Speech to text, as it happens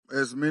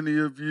As many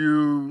of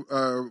you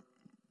will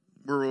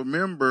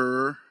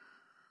remember,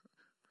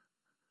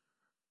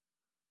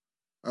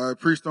 I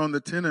preached on the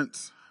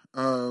tenants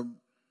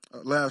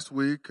last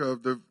week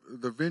of the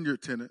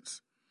vineyard tenants.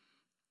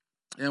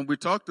 And we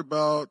talked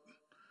about,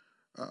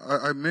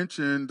 I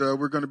mentioned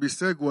we're going to be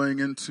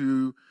segueing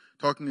into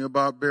talking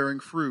about bearing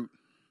fruit.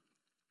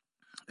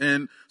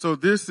 And so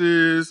this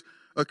is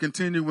a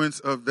continuance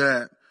of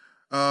that.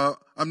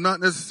 I'm not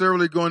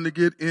necessarily going to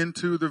get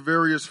into the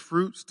various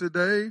fruits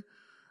today,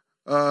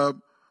 but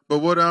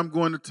what I'm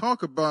going to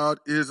talk about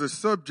is a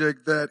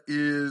subject that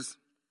is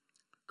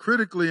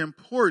critically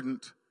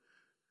important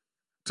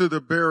to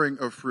the bearing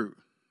of fruit,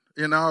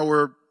 in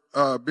our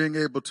being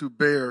able to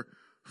bear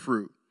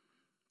fruit.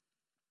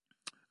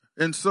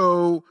 And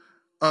so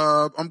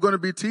I'm going to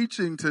be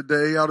teaching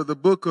today out of the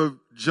book of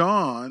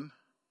John,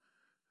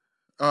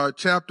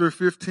 chapter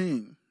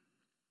 15.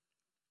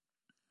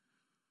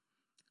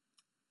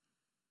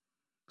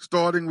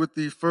 Starting with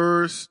the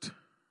first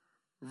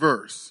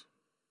verse.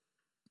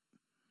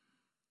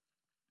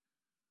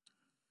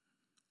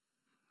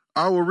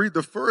 I will read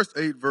the first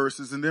 8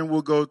 verses and then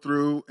we'll go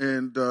through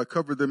and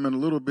cover them in a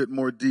little bit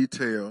more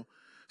detail.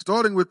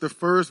 Starting with the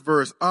first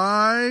verse.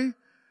 I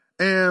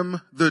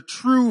am the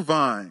true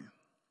vine,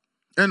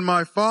 and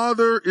my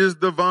Father is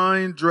the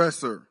vine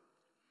dresser.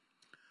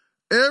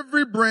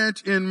 Every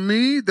branch in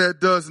me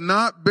that does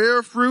not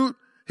bear fruit,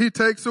 he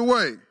takes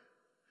away.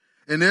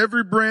 And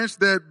every branch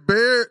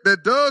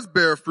that does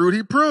bear fruit,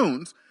 he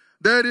prunes,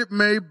 that it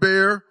may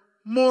bear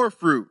more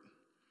fruit.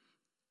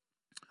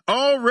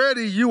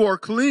 Already you are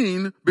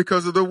clean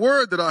because of the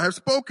word that I have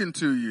spoken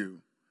to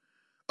you.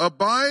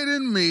 Abide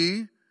in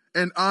me,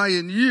 and I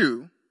in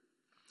you,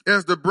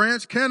 as the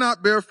branch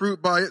cannot bear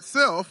fruit by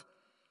itself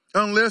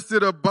unless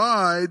it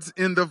abides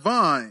in the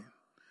vine.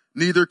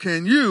 Neither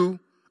can you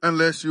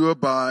unless you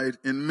abide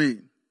in me.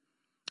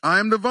 I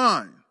am the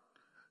vine.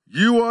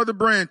 You are the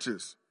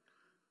branches.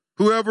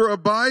 Whoever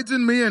abides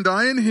in me and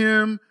I in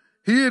him,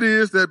 he it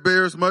is that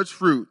bears much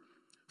fruit.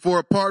 For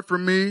apart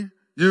from me,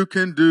 you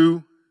can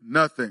do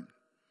nothing.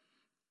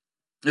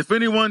 If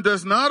anyone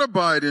does not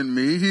abide in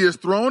me, he is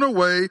thrown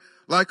away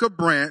like a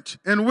branch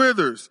and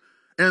withers.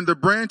 And the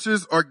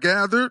branches are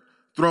gathered,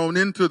 thrown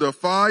into the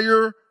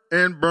fire,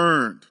 and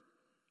burned.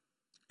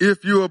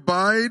 If you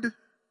abide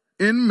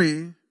in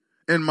me,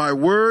 and my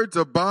words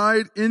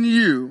abide in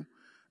you,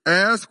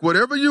 ask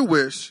whatever you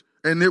wish,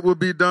 and it will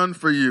be done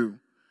for you.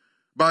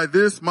 By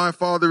this my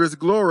Father is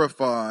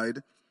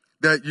glorified,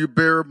 that you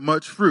bear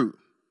much fruit,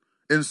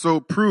 and so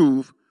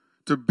prove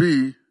to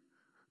be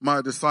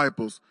my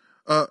disciples.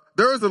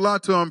 There is a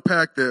lot to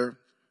unpack there.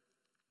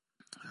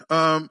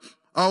 I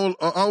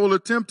will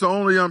attempt to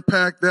only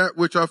unpack that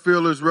which I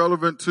feel is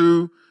relevant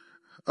to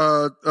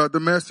the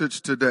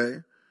message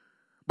today.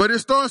 But it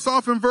starts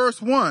off in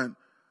verse 1.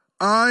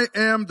 I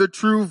am the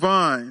true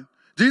vine.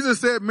 Jesus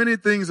said many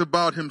things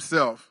about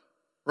himself,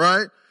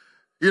 right?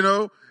 You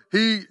know,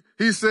 he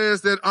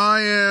says that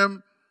I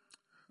am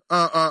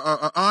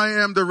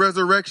the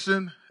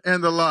resurrection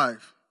and the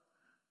life.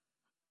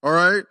 All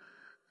right.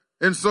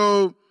 And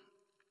so,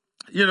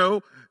 you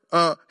know,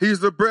 he's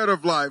the bread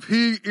of life.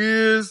 He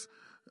is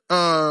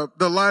the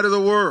light of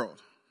the world,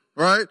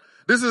 right?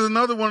 This is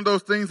another one of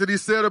those things that he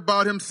said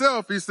about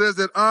himself. He says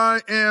that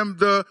I am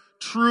the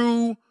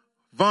true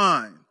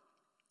vine.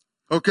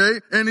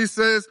 Okay. And he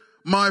says,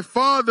 my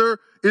Father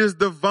is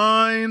the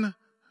vine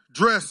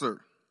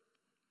dresser.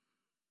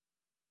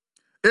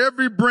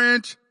 Every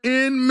branch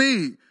in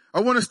me. I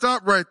want to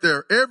stop right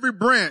there. Every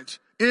branch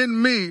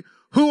in me.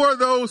 Who are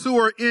those who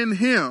are in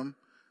him?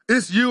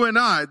 It's you and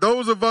I.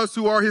 Those of us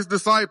who are his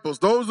disciples.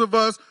 Those of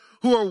us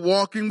who are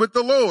walking with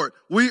the Lord.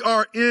 We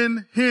are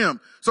in him.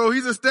 So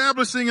he's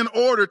establishing an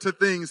order to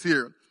things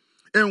here.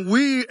 And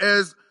we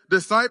as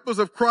disciples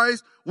of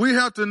Christ, we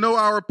have to know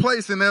our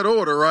place in that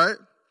order, right?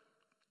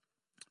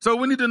 So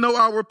we need to know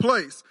our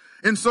place.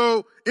 And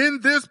so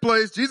in this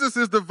place, Jesus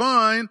is the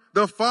vine.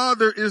 The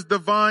Father is the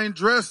vine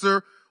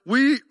dresser.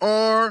 We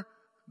are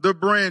the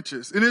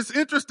branches. And it's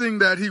interesting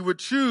that he would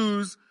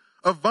choose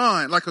a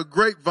vine, like a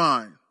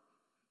grapevine.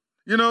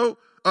 You know,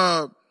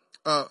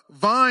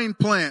 vine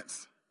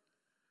plants.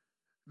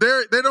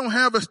 They don't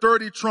have a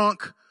sturdy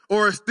trunk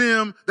or a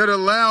stem that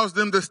allows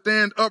them to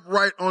stand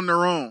upright on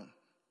their own.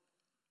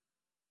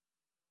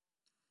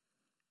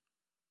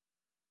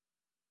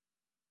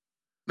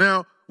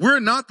 Now, we're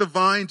not the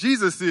vine,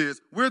 Jesus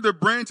is. We're the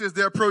branches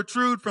that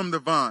protrude from the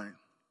vine.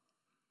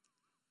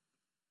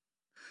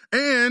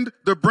 And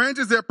the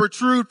branches that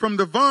protrude from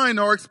the vine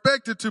are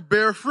expected to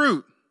bear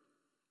fruit.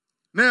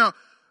 Now,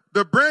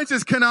 the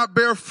branches cannot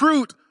bear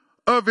fruit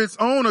of its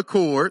own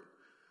accord.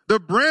 The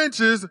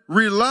branches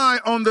rely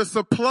on the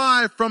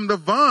supply from the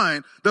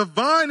vine. The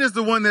vine is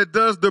the one that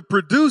does the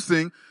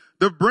producing.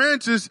 The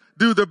branches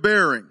do the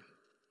bearing.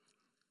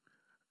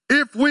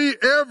 If we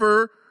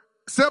ever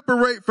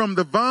separate from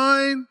the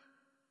vine,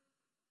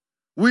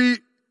 we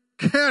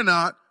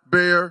cannot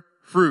bear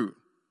fruit,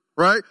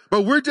 right?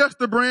 But we're just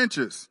the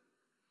branches.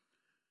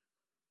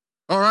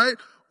 All right?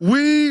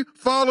 We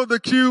follow the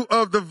cue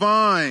of the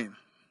vine.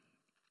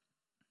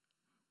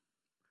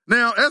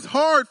 Now, that's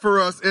hard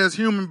for us as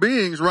human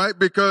beings, right?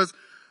 Because,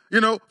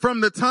 from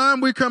the time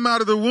we come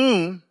out of the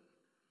womb,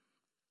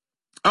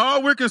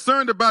 all we're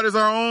concerned about is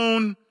our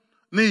own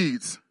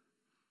needs,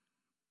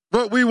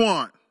 what we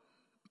want.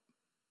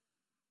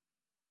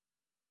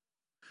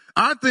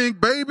 I think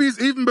babies,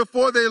 even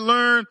before they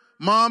learn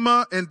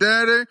mama and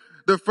daddy,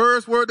 the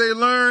first word they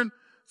learn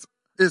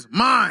is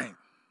mine.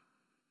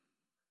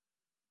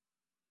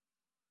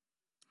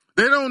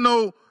 They don't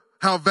know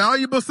how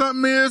valuable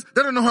something is.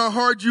 They don't know how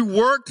hard you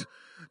worked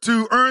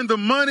to earn the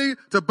money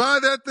to buy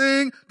that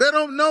thing. They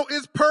don't know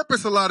its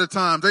purpose a lot of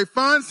times. They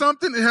find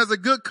something, it has a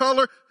good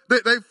color. They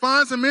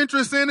find some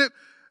interest in it.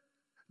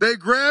 They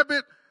grab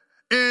it,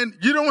 and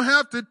you don't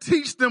have to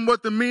teach them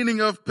what the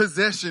meaning of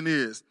possession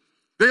is.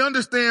 They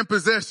understand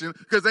possession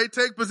because they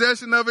take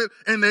possession of it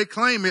and they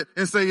claim it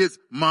and say it's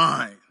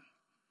mine.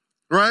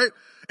 Right?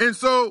 And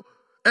so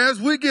as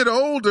we get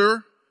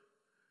older,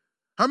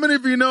 how many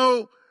of you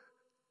know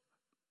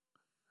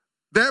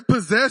that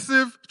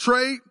possessive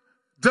trait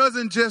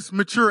doesn't just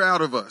mature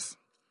out of us?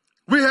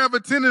 We have a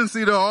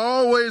tendency to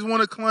always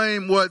want to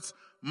claim what's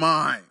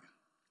mine.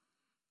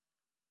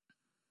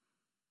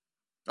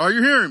 Are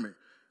you hearing me?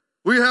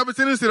 We have a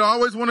tendency to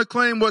always want to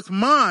claim what's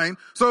mine.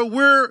 So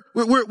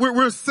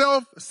we're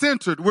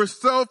self-centered. We're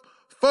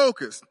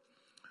self-focused.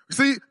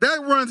 See,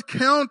 that runs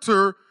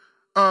counter,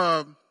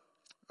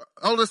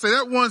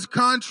 that runs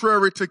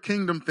contrary to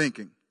kingdom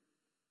thinking.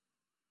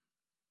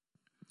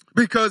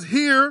 Because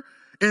here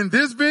in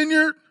this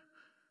vineyard,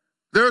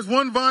 there's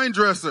one vine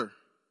dresser,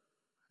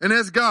 and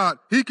that's God.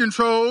 He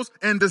controls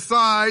and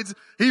decides.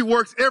 He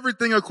works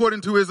everything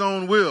according to his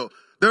own will.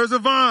 There's a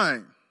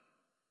vine,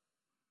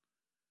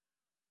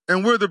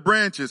 and we're the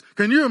branches.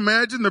 Can you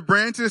imagine the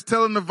branches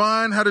telling the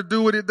vine how to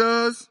do what it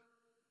does?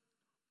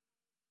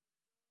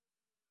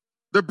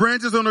 The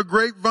branches on a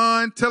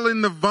grapevine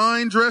telling the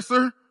vine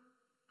dresser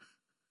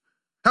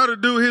how to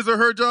do his or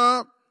her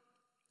job?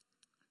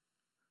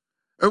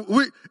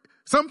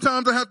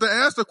 Sometimes I have to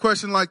ask a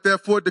question like that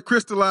for it to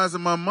crystallize in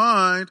my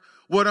mind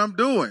what I'm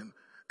doing.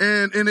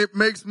 And it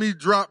makes me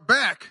drop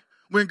back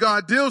when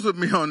God deals with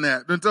me on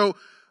that. And so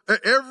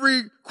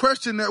every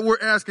question that we're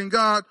asking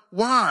God,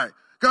 why?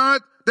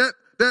 God,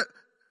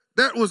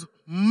 that was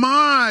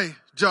my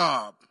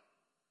job.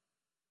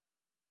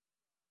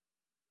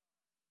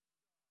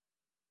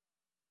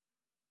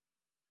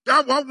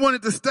 I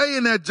wanted to stay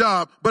in that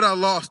job, but I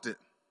lost it.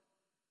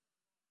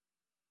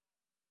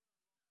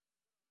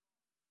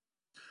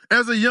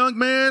 As a young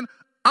man,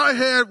 I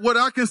had what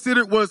I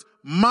considered was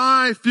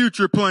my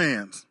future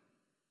plans.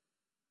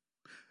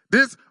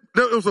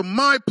 Those were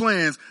my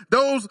plans.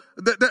 Those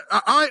that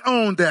I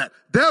owned that.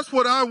 That's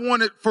what I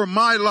wanted for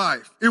my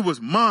life. It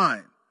was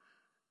mine.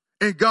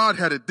 And God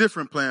had a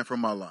different plan for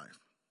my life.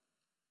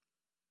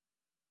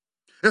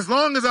 As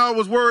long as I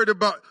was worried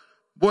about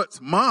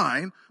what's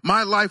mine,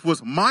 my life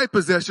was my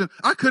possession,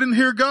 I couldn't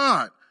hear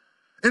God.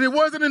 And it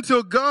wasn't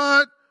until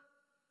God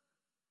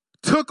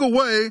took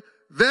away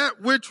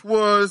that which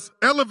was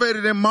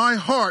elevated in my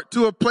heart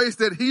to a place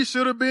that he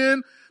should have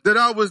been, that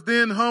I was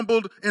then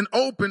humbled and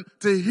open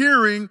to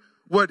hearing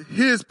what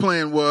his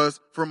plan was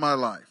for my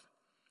life.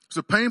 It's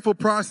a painful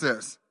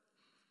process,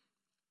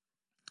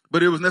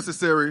 but it was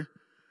necessary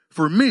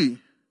for me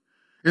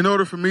in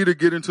order for me to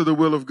get into the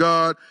will of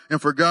God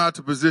and for God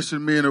to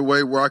position me in a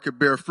way where I could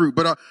bear fruit.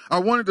 But I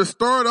wanted to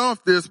start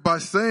off this by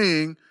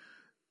saying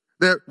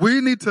that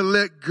we need to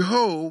let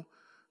go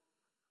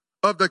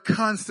of the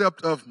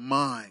concept of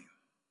mine.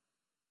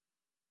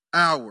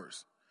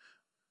 Ours.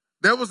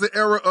 That was the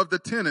era of the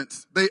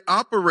tenants. They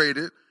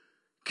operated,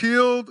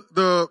 killed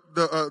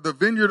the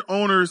vineyard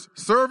owner's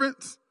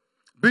servants,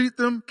 beat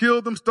them,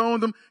 killed them,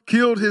 stoned them,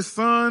 killed his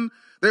son.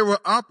 They were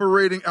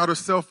operating out of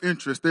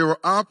self-interest. They were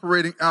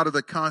operating out of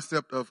the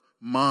concept of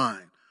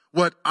mine.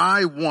 What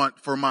I want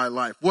for my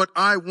life, what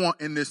I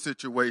want in this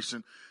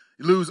situation.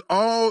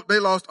 They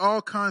lost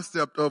all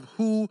concept of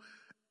who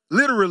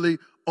literally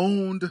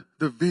owned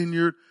the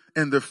vineyard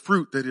and the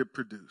fruit that it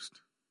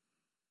produced.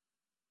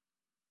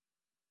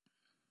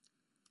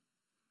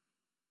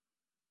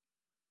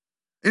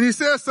 And he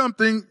says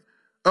something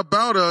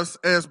about us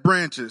as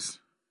branches.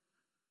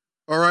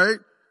 All right?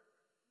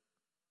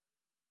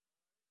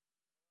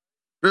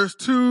 There's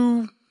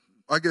two,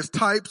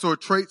 types or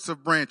traits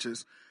of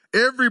branches.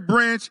 Every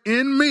branch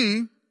in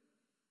me,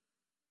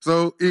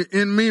 so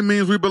in me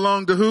means we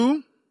belong to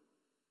who?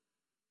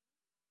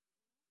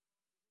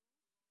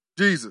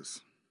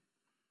 Jesus.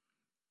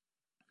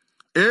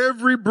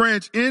 Every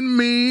branch in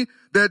me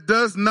that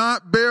does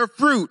not bear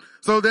fruit.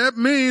 So that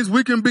means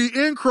we can be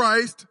in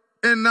Christ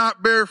and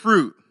not bear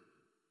fruit. I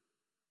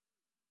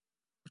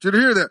want you to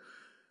hear that.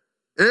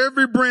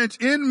 Every branch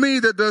in me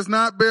that does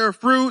not bear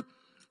fruit,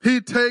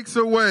 he takes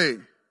away.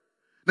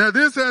 Now,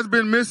 this has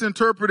been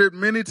misinterpreted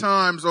many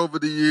times over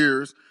the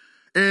years,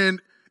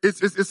 and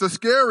it's a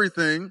scary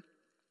thing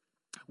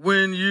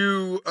when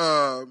you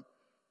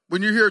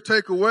hear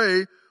take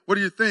away. What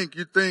do you think?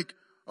 You think,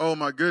 oh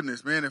my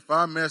goodness, man, if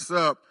I mess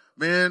up,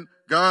 man,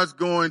 God's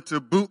going to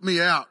boot me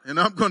out and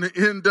I'm going to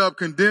end up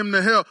condemned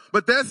to hell.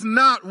 But that's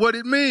not what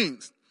it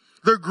means.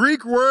 The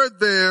Greek word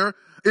there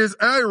is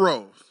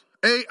airos,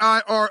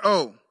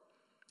 A-I-R-O.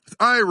 It's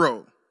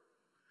airo.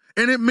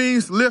 And it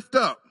means lift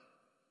up.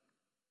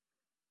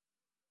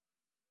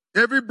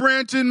 Every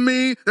branch in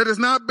me that does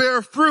not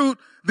bear fruit,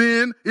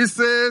 then it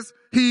says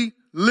he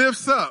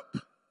lifts up.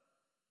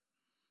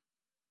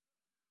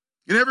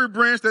 And every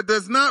branch that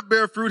does not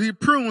bear fruit, he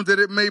prunes that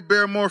it may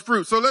bear more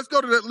fruit. So let's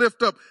go to that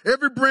lift up.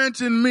 Every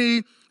branch in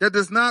me that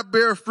does not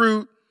bear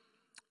fruit,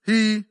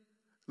 he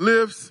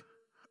lifts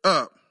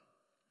up.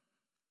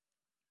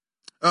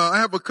 I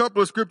have a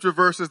couple of scripture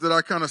verses that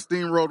I kind of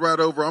steamrolled right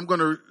over. I'm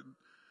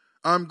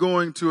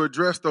going to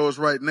address those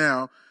right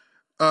now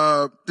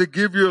to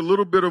give you a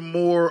little bit of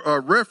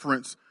more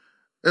reference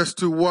as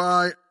to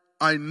why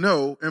I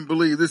know and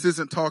believe this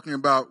isn't talking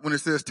about, when it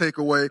says take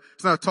away,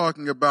 it's not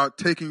talking about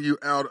taking you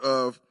out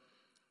of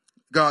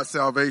God's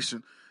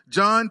salvation.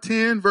 John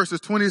 10 verses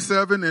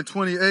 27 and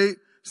 28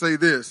 say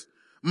this: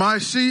 my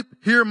sheep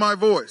hear my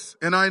voice,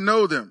 and I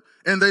know them,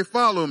 and they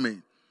follow me.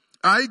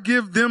 I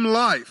give them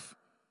life,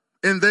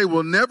 and they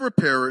will never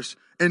perish,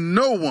 and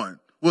no one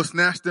will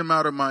snatch them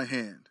out of my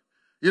hand.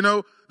 You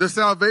know, the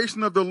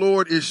salvation of the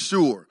Lord is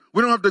sure.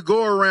 We don't have to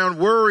go around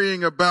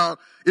worrying about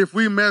if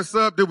we mess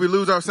up, did we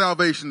lose our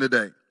salvation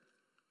today?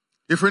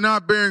 If we're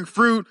not bearing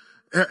fruit,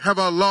 have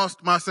I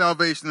lost my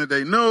salvation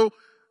today? No,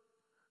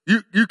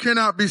 you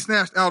cannot be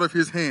snatched out of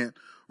his hand.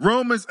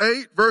 Romans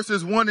 8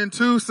 verses 1 and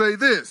 2 say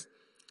this: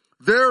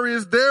 there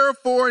is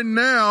therefore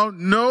now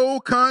no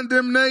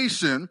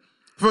condemnation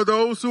for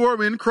those who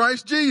are in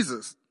Christ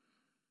Jesus.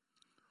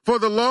 For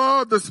the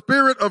law of the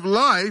Spirit of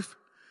life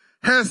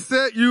has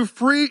set you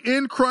free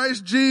in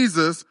Christ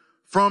Jesus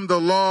from the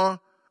law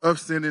of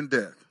sin and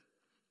death.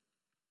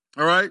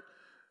 All right?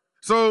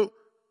 So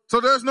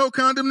there's no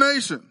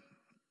condemnation.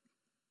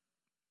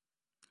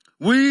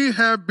 We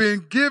have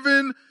been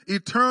given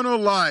eternal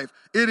life.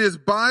 It is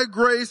by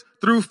grace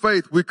through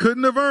faith. We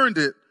couldn't have earned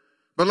it.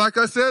 But like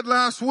I said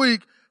last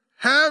week,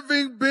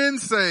 having been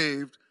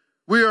saved,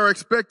 we are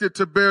expected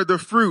to bear the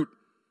fruit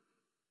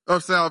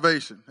of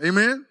salvation.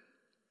 Amen?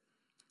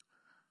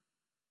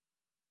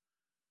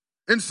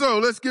 And so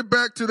let's get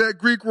back to that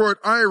Greek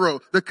word airo,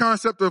 the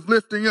concept of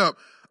lifting up.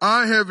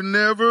 I have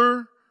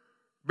never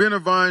been a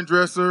vine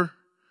dresser.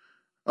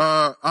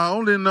 I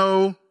only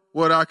know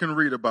what I can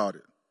read about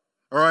it.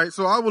 All right.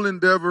 So I will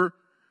endeavor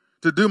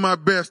to do my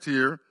best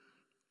here.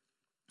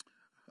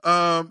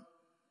 But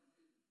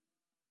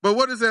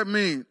what does that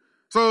mean?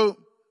 So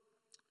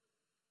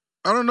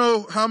I don't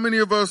know how many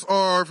of us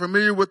are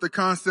familiar with the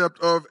concept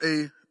of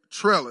a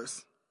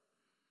trellis.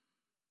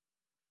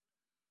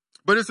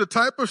 But it's a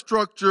type of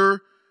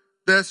structure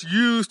that's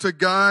used to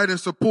guide and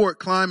support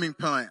climbing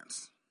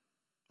plants.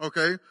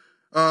 Okay?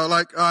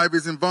 Like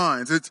ivies and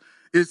vines.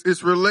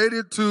 It's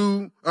related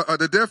to,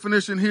 the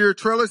definition here,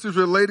 trellis is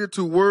related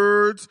to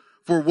words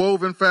for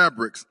woven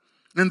fabrics.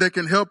 And that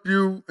can help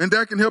you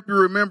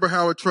remember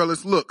how a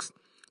trellis looks.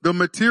 The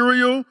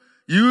material,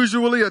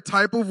 usually a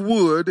type of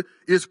wood,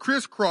 is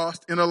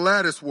crisscrossed in a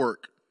lattice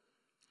work.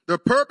 The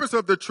purpose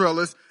of the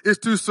trellis is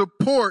to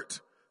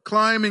support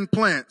climbing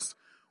plants,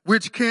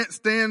 which can't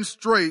stand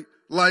straight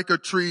like a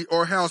tree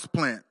or house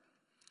plant.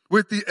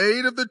 With the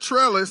aid of the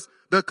trellis,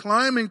 the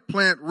climbing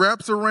plant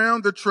wraps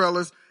around the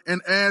trellis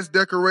and adds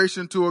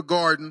decoration to a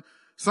garden.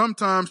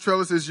 Sometimes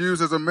trellis is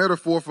used as a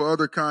metaphor for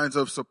other kinds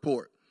of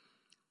support.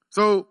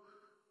 So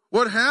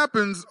what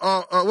happens,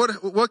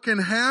 what can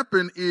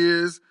happen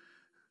is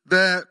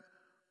that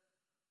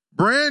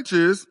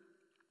branches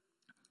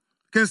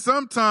can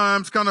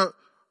sometimes kind of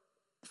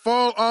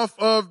fall off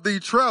of the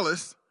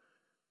trellis,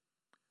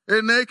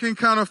 and they can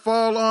kind of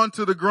fall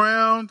onto the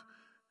ground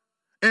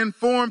and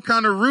form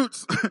kind of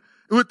roots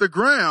with the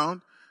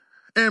ground,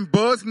 and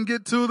bugs can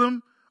get to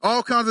them,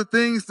 all kinds of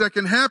things that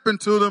can happen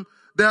to them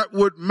that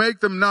would make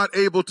them not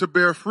able to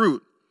bear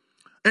fruit.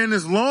 And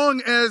as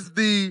long as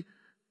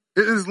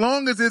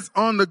it's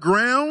on the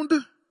ground,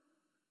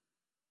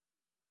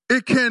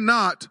 it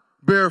cannot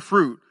bear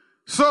fruit.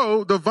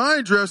 So the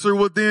vine dresser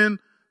will then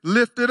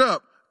lift it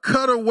up,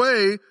 cut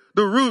away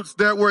the roots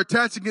that were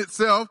attaching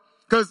itself,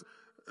 because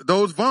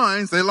those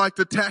vines, they like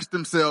to attach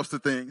themselves to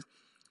things.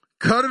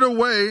 Cut it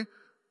away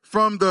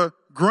from the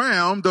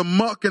ground, the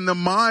muck and the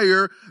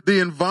mire, the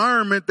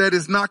environment that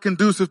is not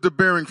conducive to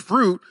bearing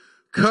fruit.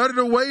 Cut it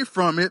away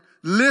from it,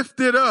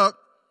 lift it up,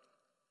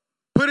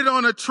 put it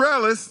on a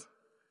trellis,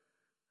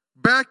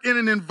 back in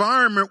an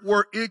environment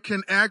where it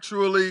can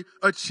actually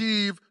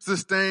achieve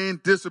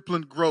sustained,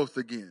 disciplined growth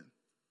again.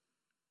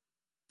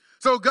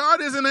 So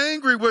God isn't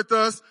angry with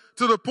us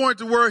to the point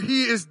to where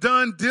he is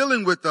done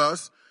dealing with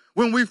us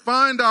when we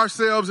find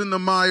ourselves in the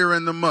mire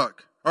and the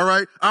muck. All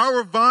right.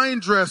 Our vine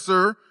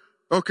dresser,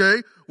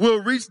 okay,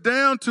 will reach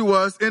down to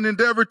us and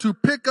endeavor to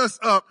pick us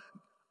up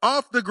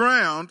off the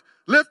ground,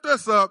 lift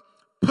us up,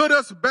 put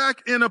us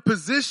back in a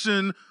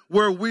position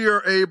where we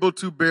are able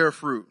to bear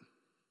fruit.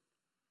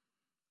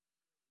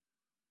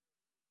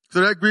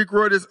 So that Greek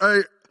word is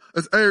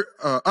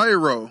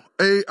airo,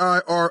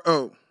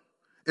 A-I-R-O.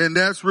 And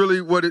that's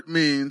really what it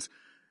means.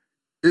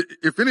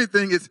 If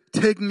anything, it's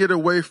taking it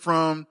away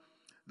from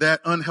that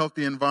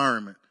unhealthy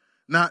environment,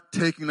 not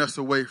taking us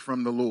away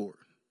from the Lord.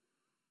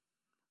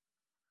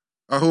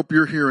 I hope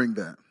you're hearing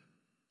that.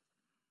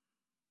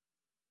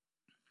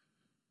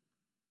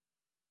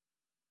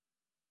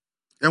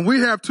 And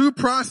we have two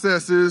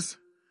processes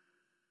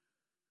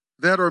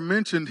that are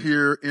mentioned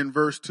here in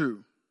verse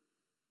 2.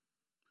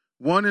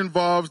 One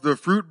involves the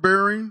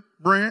fruit-bearing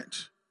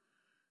branch.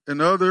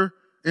 Another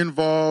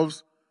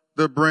involves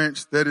the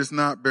branch that is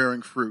not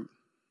bearing fruit.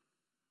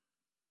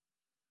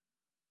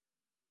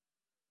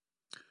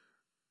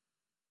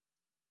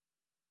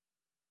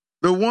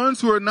 The ones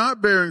who are not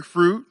bearing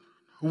fruit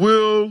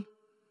will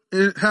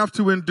have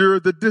to endure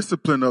the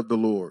discipline of the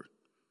Lord,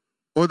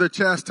 or the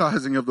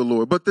chastising of the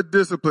Lord, but the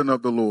discipline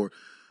of the Lord.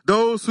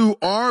 Those who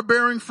are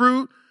bearing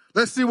fruit,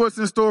 let's see what's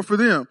in store for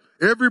them.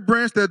 Every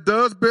branch that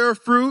does bear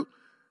fruit,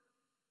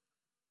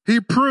 he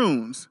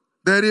prunes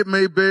that it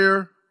may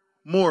bear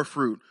more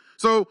fruit.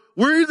 So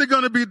we're either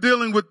going to be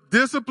dealing with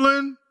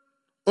discipline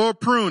or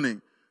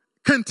pruning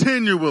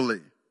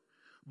continually.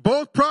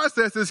 Both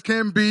processes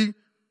can be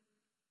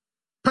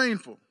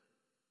painful.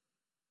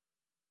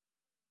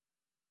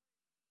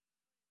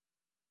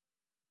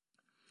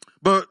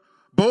 But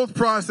both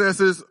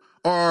processes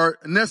are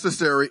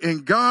necessary,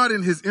 and God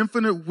in his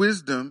infinite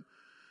wisdom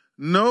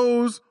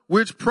knows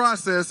which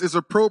process is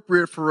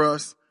appropriate for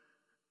us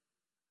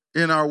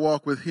in our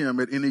walk with him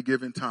at any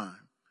given time.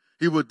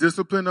 He will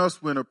discipline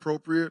us when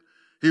appropriate.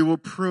 He will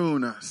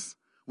prune us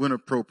when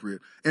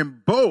appropriate.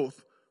 And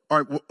both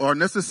are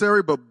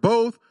necessary, but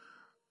both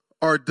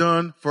are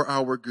done for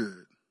our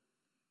good.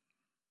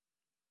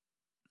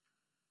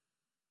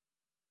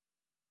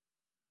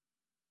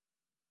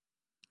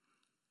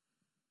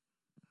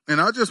 And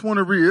I just want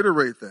to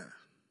reiterate that.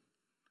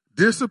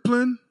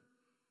 Discipline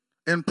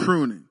and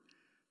pruning.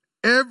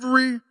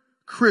 Every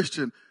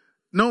Christian,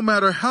 no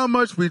matter how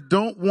much we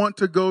don't want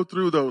to go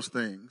through those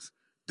things,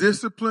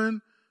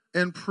 discipline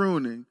and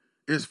pruning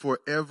is for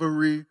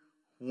every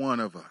one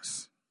of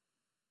us.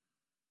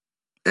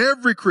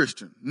 Every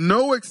Christian,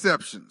 no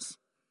exceptions.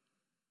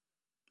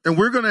 And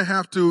we're going to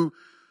have to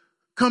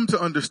come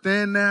to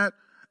understand that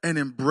and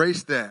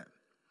embrace that,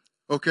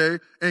 okay?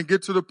 And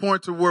get to the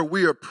point to where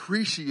we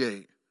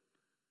appreciate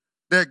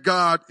that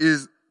God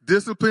is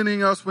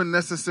disciplining us when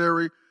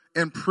necessary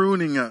and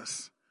pruning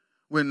us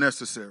when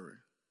necessary.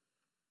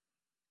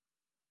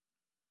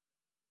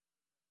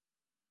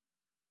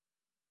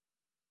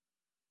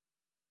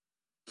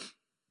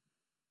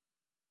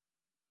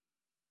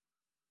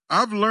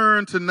 I've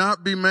learned to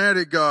not be mad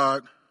at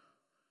God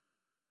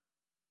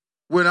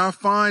when I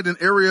find an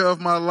area of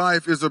my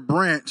life is a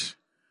branch,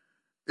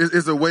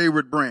 is a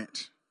wayward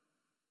branch,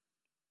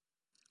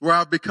 where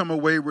I've become a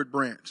wayward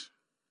branch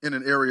in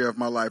an area of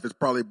my life. It's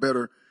probably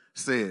better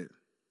said.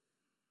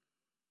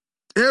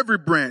 Every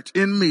branch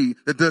in me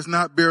that does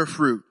not bear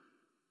fruit,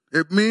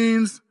 it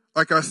means,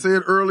 like I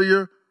said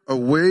earlier, a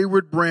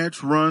wayward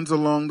branch runs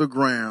along the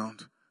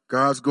ground.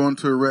 God's going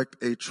to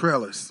erect a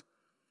trellis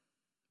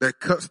that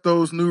cuts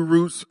those new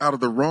roots out of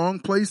the wrong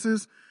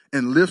places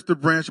and lifts the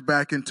branch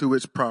back into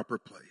its proper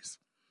place.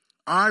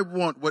 I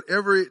want,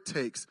 whatever it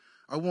takes,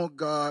 I want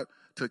God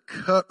to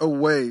cut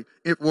away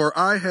where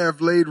I have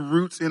laid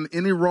roots in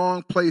any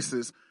wrong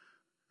places.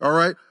 All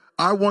right?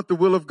 I want the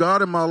will of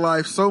God in my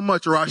life so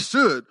much, or I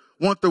should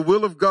want the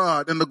will of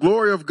God and the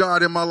glory of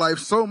God in my life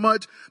so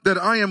much that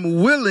I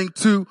am willing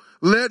to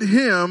let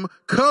him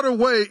cut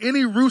away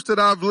any roots that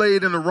I've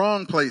laid in the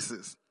wrong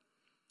places,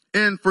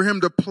 and for him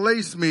to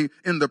place me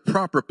in the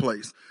proper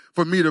place,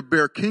 for me to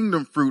bear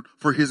kingdom fruit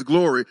for his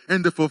glory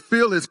and to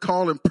fulfill his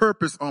call and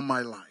purpose on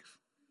my life.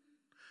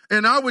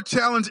 And I would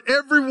challenge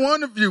every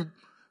one of you,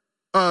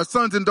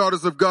 sons and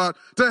daughters of God,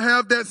 to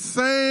have that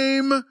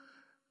same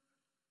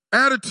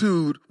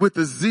attitude with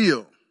the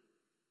zeal.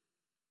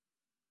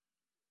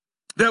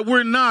 That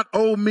we're not,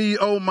 oh me,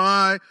 oh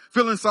my,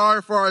 feeling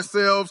sorry for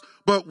ourselves,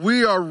 but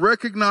we are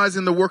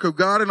recognizing the work of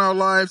God in our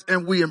lives,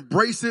 and we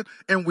embrace it,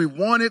 and we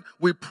want it,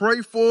 we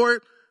pray for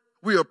it,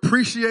 we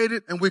appreciate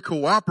it, and we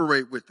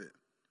cooperate with it.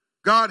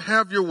 God,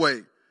 have your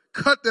way.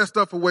 Cut that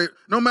stuff away.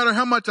 No matter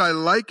how much I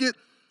like it,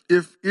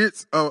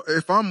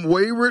 if I'm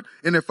wayward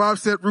and if I've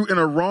set root in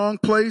a wrong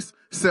place,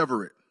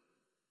 sever it.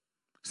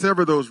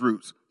 Sever those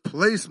roots.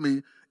 Place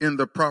me in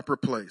the proper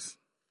place.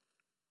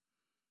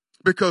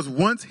 Because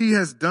once he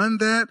has done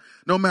that,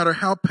 no matter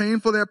how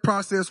painful that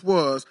process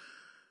was,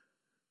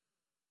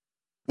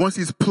 once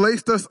he's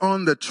placed us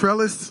on the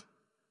trellis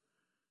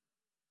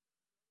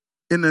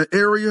in the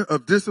area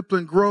of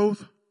disciplined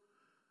growth,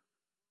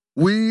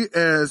 we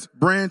as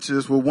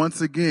branches will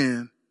once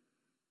again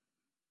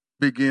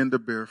begin to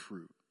bear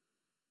fruit.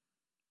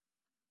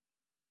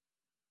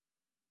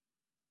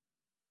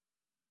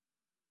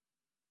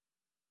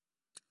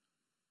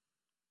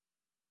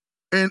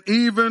 And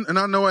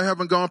I know I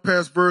haven't gone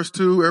past verse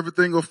 2,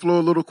 everything will flow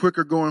a little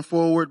quicker going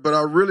forward, but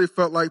I really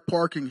felt like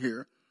parking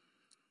here.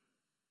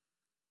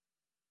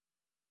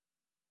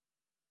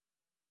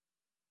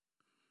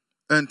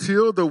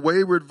 Until the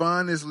wayward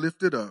vine is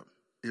lifted up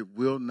it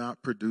will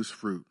not produce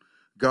fruit.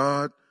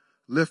 God,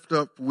 lift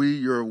up we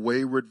your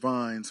wayward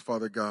vines,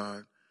 Father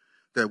God,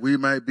 that we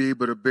might be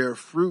able to bear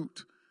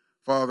fruit,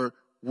 Father,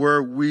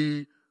 where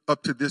we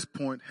up to this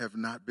point have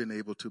not been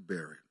able to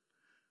bear it.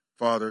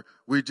 Father,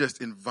 we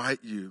just invite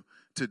you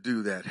to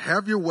do that.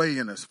 Have your way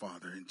in us,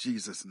 Father, in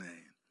Jesus' name.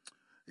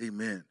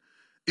 Amen.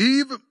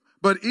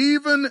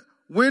 Even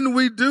when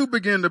we do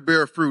begin to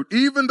bear fruit,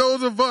 even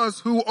those of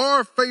us who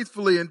are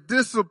faithfully and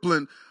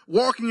disciplined,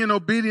 walking in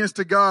obedience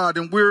to God,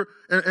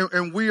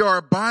 and we are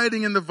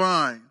abiding in the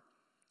vine,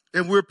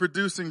 and we're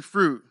producing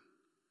fruit.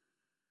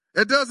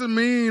 It doesn't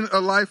mean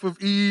a life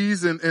of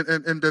ease and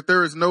that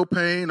there is no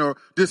pain or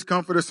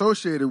discomfort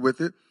associated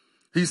with it.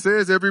 He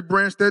says every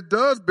branch that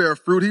does bear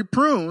fruit, he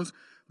prunes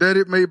that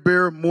it may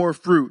bear more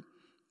fruit.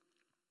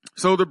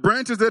 So the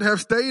branches that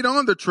have stayed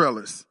on the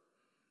trellis,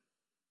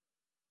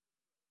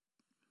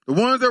 the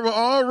ones that were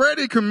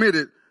already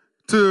committed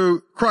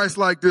to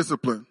Christ-like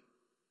discipline,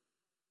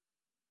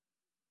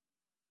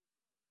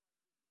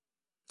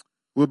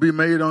 will be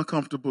made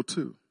uncomfortable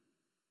too.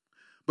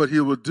 But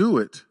he will do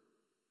it.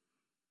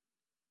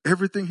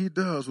 Everything he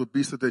does will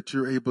be so that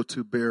you're able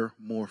to bear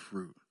more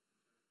fruit.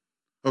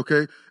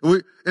 Okay?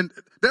 And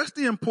that's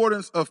the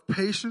importance of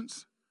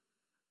patience.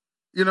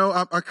 You know,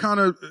 I kind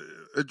of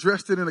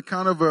addressed it in a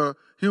kind of a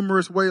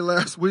humorous way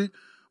last week,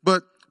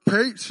 but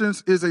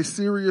patience is a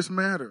serious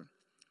matter.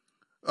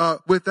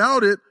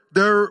 Without it,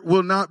 there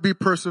will not be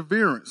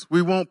perseverance.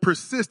 We won't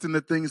persist in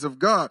the things of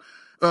God.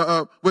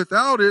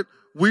 Without it,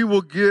 we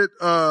will get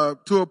to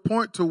a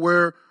point to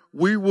where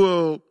we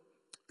will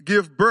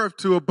give birth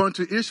to a bunch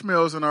of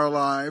Ishmaels in our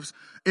lives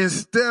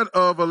instead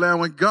of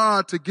allowing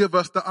God to give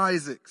us the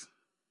Isaacs,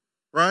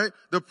 right?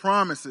 The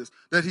promises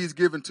that he's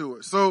given to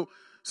us. So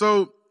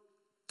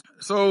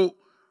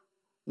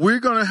we're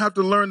going to have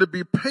to learn to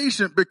be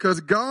patient,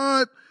 because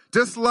God,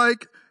 just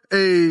like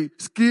a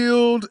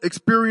skilled,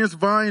 experienced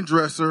vine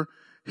dresser,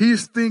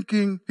 he's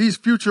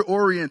future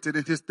oriented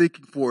in his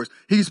thinking for us.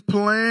 He's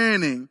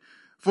planning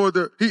for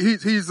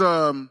he's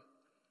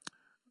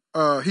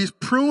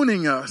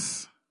pruning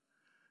us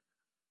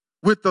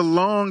with the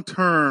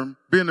long-term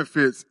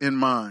benefits in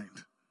mind.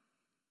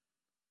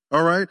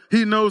 All right?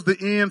 He knows the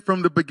end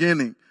from the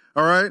beginning.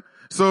 All right?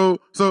 So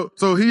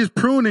he's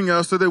pruning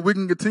us so that we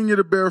can continue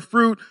to bear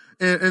fruit,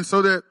 and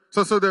so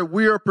that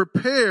we are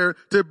prepared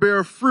to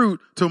bear fruit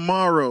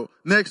tomorrow,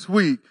 next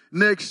week,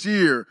 next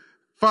year,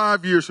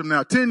 5 years from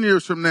now, 10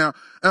 years from now,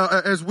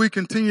 as we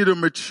continue to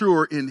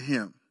mature in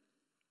him.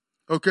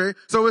 Okay?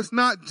 So it's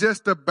not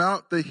just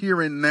about the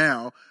here and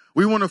now.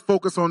 We want to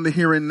focus on the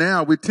here and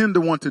now. We tend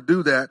to want to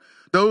do that.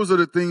 Those are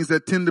the things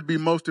that tend to be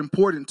most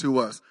important to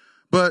us.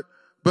 But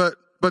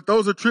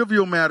those are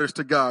trivial matters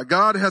to God.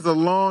 God has a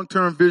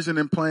long-term vision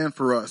and plan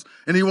for us,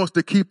 and he wants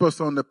to keep us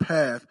on the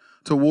path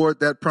toward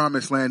that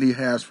promised land he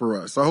has for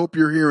us. I hope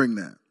you're hearing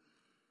that.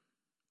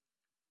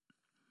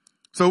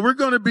 So we're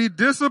going to be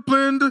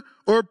disciplined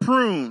or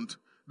pruned.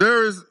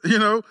 There is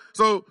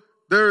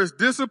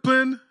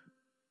discipline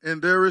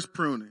and there is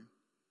pruning.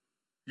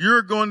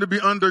 You're going to be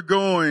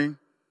undergoing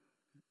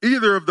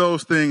either of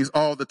those things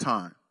all the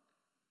time.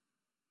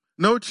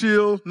 No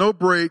chill, no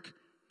break.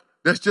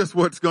 That's just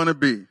what it's going to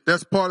be.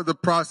 That's part of the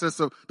process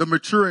of the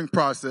maturing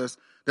process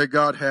that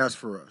God has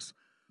for us.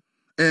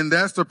 And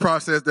that's the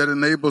process that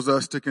enables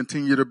us to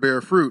continue to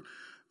bear fruit.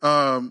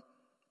 God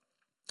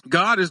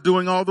is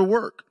doing all the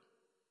work.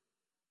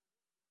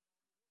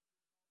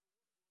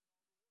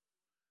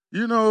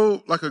 You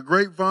know, like a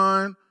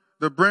grapevine,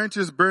 the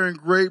branches bearing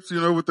grapes,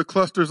 with the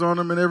clusters on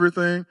them and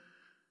everything.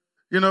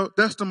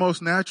 That's the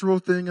most natural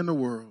thing in the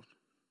world.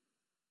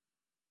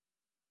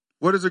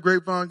 What is a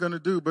grapevine going to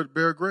do but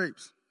bear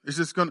grapes? It's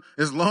just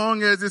as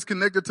long as it's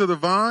connected to the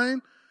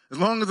vine, as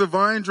long as the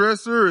vine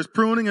dresser is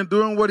pruning and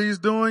doing what he's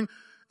doing,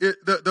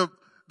 the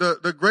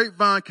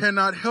grapevine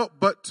cannot help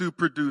but to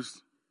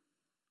produce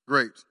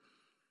grapes.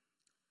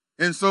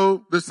 And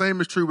so the same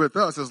is true with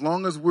us. As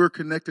long as we're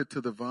connected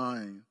to the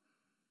vine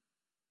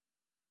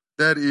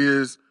that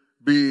is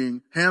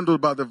being handled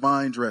by the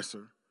vine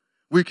dresser,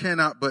 we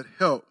cannot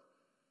help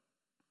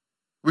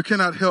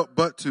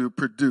but to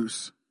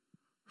produce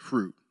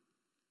fruit.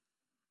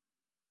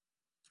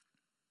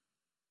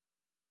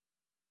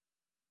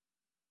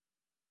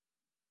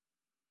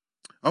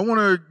 I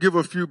want to give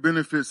a few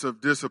benefits of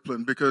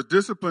discipline, because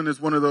discipline is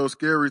one of those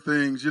scary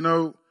things.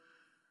 I'm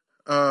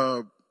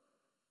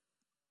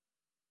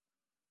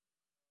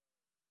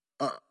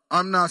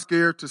not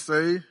scared to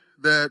say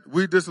that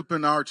we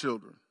discipline our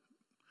children.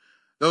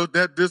 Though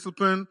that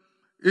discipline,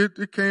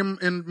 it came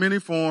in many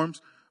forms,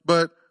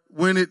 but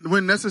when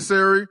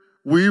necessary,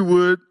 we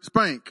would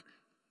spank.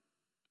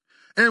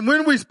 And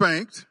when we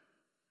spanked,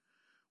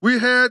 we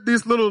had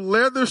these little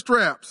leather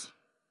straps.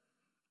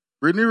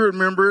 Brittany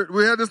remember it.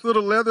 We had this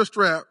little leather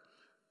strap,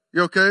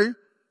 okay,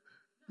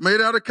 made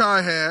out of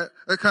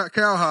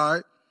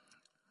cowhide.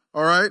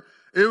 All right.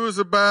 It was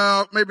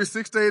about maybe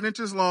 6 to 8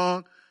 inches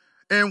long,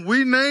 and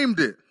we named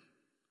it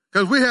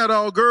because we had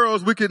all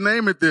girls. We could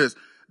name it this.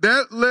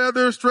 That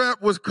leather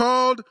strap was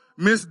called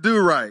Miss Do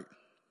Right.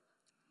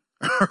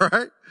 All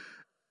right.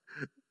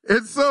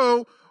 And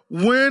so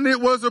when it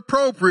was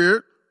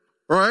appropriate,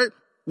 right,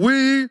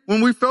 when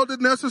we felt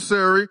it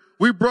necessary,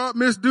 we brought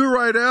Miss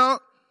Do-Right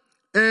out,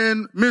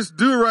 and Miss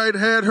Do-Right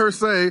had her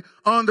say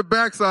on the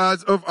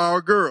backsides of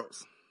our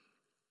girls.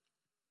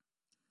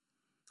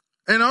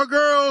 And our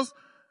girls,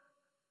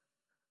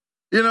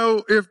 you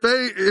know,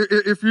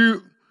 if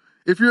you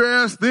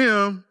ask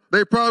them,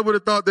 they probably would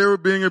have thought they were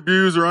being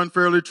abused or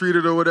unfairly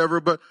treated or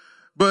whatever, but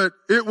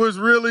it was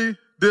really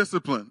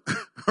discipline,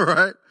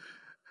 right?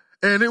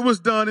 And it was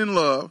done in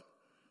love,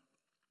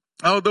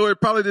 although it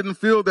probably didn't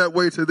feel that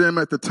way to them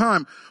at the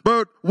time.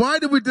 But why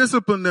do we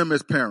discipline them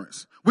as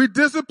parents? We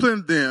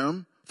discipline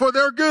them for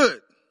their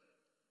good.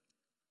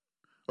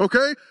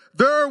 Okay?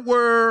 There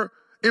were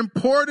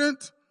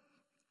important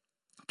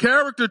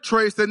character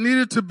traits that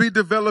needed to be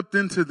developed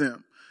into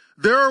them.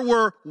 There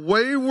were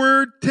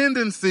wayward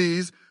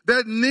tendencies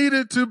that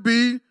needed to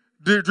be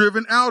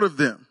driven out of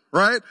them,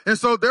 right? And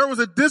so there was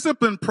a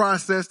discipline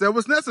process that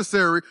was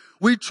necessary.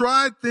 We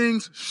tried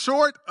things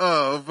short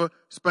of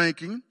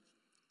spanking,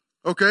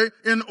 okay,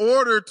 in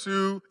order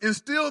to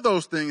instill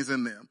those things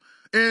in them.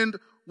 And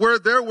where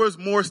there was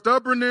more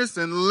stubbornness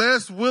and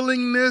less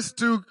willingness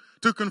to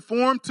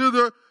conform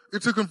to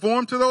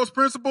those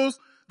principles,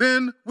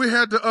 then we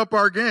had to up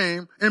our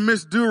game, and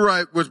Miss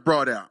Do-Right was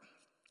brought out.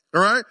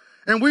 All right?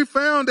 And we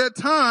found at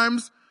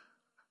times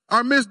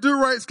our Miss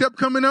Do-Rights kept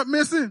coming up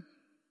missing.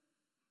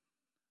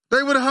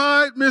 They would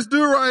hide Miss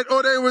Do-Right,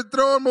 or they would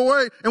throw them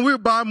away, and we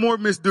would buy more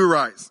Miss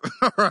Do-Rights.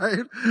 All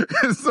right?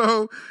 And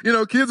so, you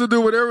know, kids will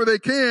do whatever they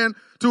can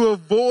to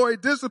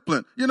avoid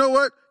discipline. You know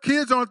what?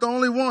 Kids aren't the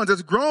only ones.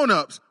 As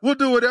grown-ups, we'll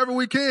do whatever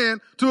we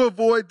can to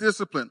avoid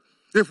discipline.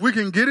 If we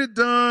can get it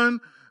done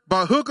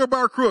by hook or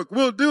by crook,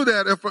 we'll do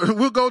that.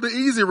 We'll go the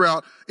easy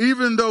route,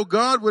 even though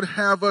God would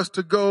have us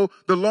to go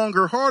the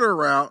longer, harder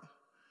route,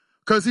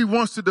 because he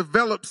wants to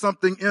develop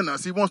something in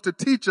us. He wants to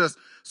teach us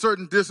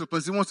certain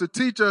disciplines. He wants to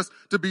teach us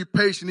to be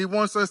patient. He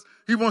wants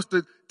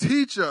to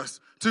teach us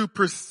to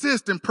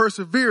persist and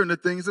persevere in the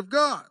things of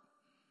God.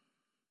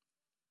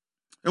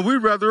 And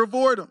we'd rather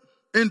avoid them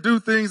and do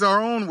things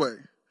our own way.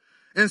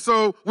 And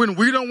so when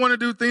we don't want to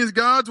do things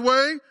God's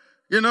way,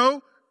 you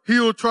know,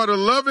 he'll try to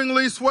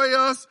lovingly sway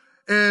us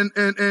and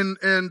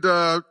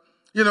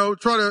you know,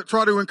 try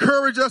to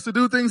encourage us to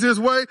do things his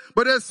way.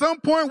 But at some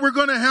point, we're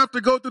going to have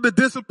to go through the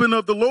discipline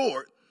of the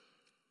Lord.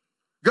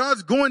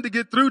 God's going to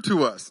get through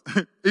to us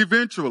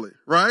eventually,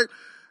 right?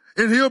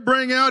 And he'll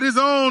bring out his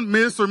own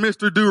Miss or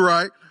Mr.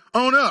 Do-Right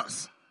on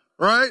us,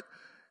 right?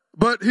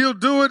 But he'll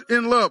do it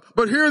in love.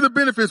 But here are the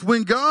benefits.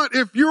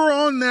 If you're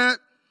on that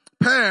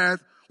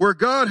path where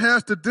God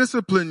has to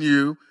discipline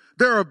you,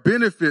 there are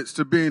benefits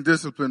to being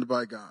disciplined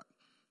by God.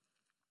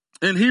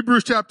 In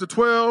Hebrews chapter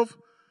 12,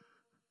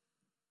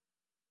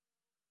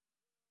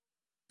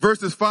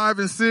 verses 5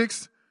 and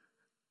 6,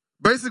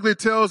 basically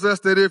tells us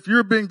that if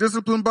you're being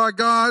disciplined by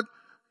God,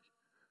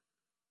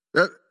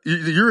 that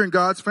you're in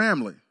God's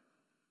family.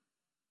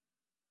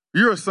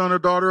 You're a son or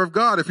daughter of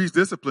God if he's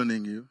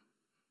disciplining you.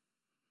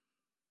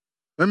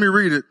 Let me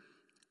read it.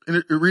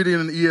 Read it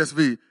in the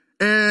ESV.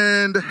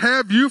 And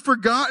have you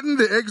forgotten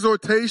the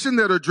exhortation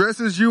that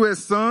addresses you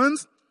as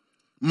sons?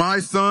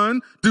 My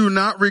son, do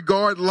not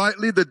regard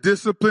lightly the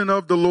discipline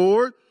of the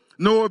Lord,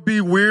 nor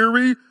be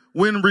weary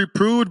when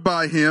reproved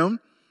by him.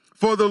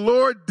 For the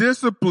Lord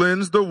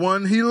disciplines the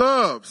one he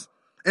loves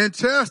and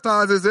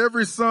chastises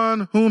every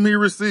son whom he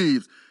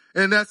receives.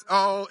 And that's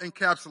all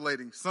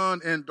encapsulating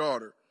son and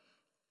daughter,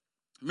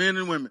 men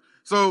and women.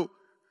 So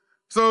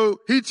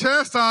he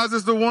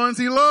chastises the ones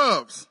he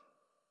loves.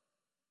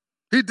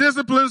 He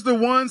disciplines the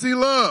ones he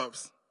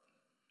loves.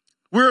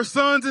 We're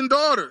sons and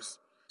daughters.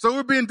 So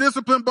we're being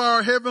disciplined by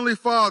our Heavenly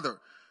Father.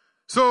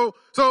 So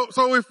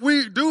if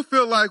we do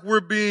feel like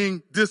we're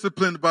being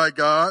disciplined by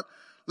God,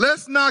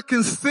 let's not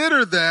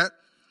consider that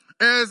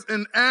as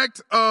an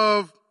act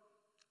of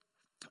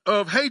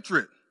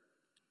hatred.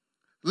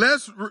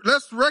 Let's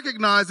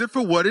recognize it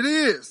for what it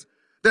is.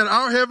 That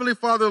our Heavenly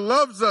Father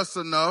loves us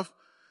enough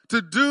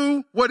to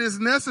do what is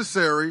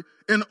necessary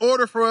in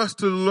order for us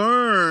to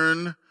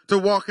learn to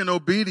walk in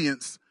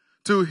obedience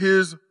to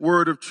his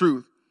word of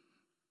truth.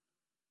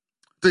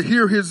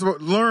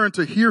 Learn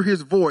to hear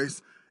his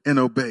voice and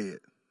obey it.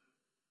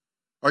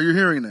 Are you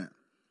hearing that?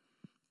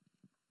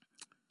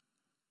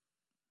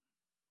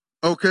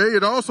 Okay,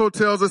 it also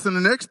tells us in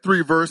the next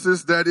 3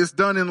 verses that it's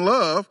done in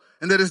love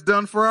and that it's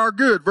done for our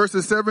good.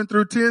 Verses 7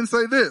 through 10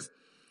 say this: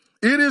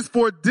 it is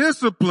for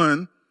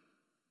discipline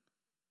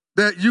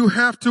that you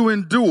have to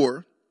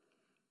endure.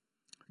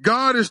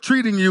 God is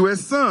treating you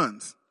as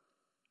sons.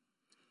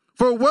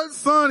 For what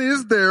son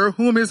is there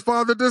whom his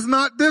father does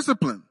not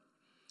discipline?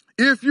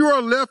 If you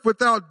are left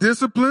without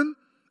discipline,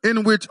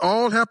 in which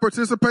all have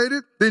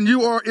participated, then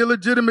you are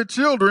illegitimate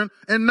children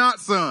and not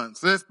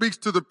sons. That speaks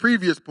to the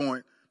previous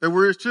point, that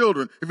we're his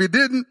children. If he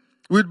didn't,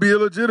 we'd be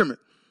illegitimate.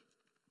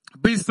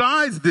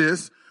 Besides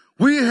this,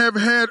 we have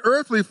had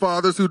earthly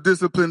fathers who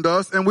disciplined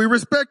us, and we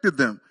respected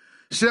them.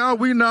 Shall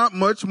we not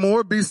much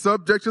more be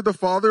subject to the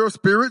Father of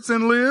spirits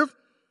and live?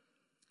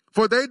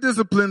 For they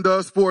disciplined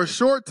us for a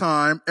short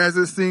time as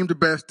it seemed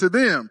best to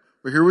them.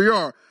 But here we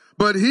are.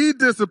 But he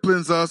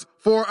disciplines us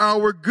for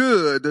our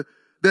good,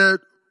 that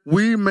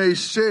we may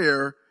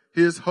share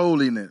his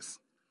holiness.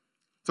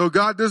 So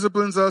God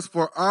disciplines us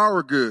for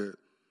our good,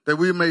 that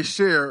we may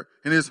share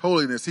in his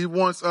holiness. He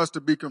wants us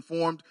to be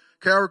conformed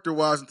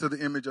character-wise into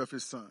the image of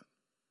his son.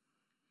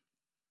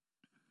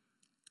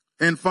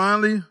 And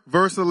finally,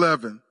 verse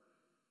 11.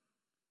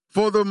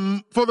 For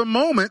the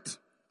moment,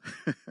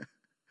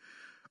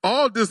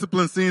 all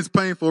discipline seems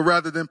painful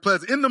rather than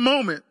pleasant. In the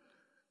moment,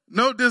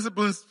 no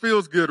discipline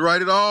feels good,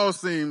 right? It all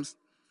seems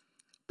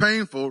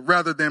painful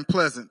rather than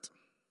pleasant.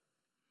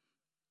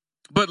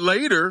 But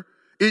later,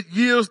 it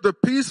yields the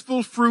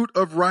peaceful fruit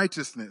of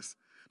righteousness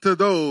to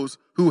those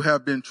who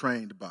have been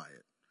trained by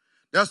it.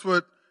 That's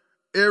what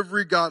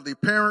every godly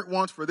parent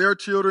wants for their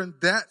children.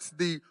 That's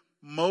the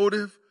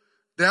motive.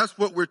 That's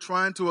what we're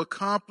trying to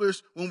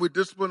accomplish when we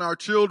discipline our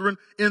children.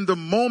 In the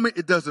moment,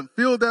 it doesn't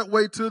feel that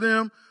way to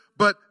them,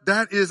 but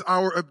that is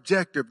our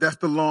objective. That's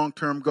the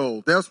long-term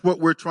goal. That's what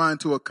we're trying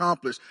to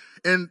accomplish.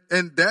 And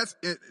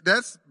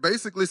that's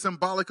basically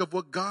symbolic of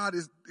what God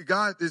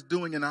is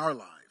doing in our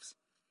lives.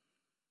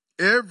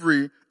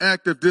 Every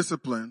act of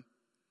discipline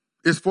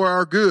is for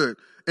our good.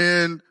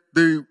 And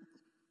the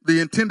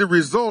intended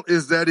result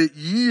is that it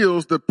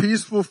yields the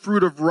peaceful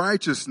fruit of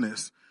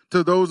righteousness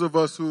to those of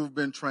us who have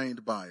been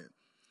trained by it.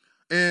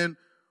 And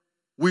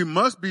we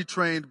must be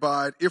trained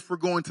by it if we're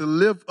going to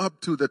live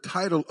up to the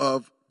title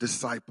of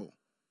disciple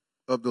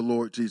of the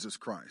Lord Jesus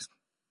Christ.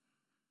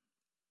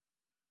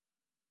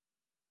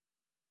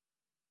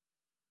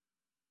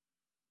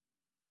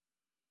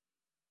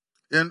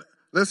 And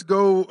let's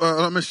go, I'm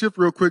going to shift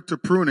real quick to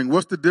pruning.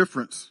 What's the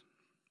difference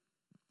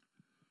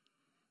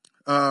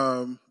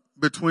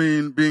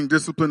between being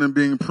disciplined and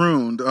being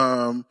pruned?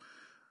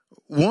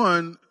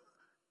 One,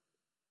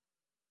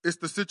 it's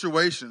the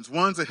situations.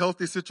 One's a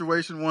healthy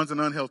situation, one's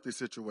an unhealthy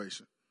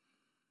situation.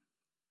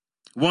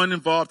 One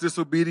involves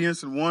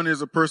disobedience, and one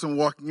is a person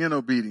walking in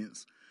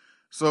obedience.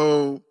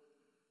 So,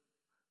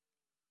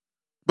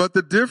 but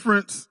the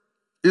difference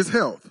is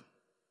health.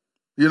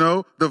 You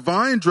know, the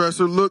vine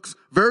dresser looks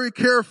very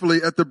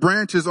carefully at the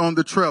branches on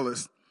the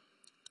trellis.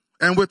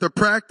 And with a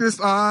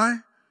practiced eye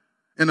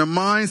and a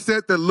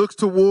mindset that looks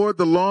toward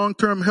the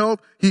long-term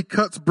health, he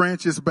cuts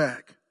branches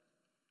back.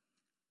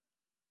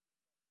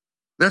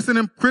 That's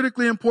a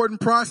critically important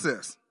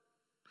process.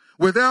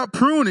 Without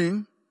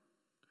pruning,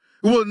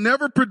 it will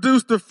never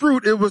produce the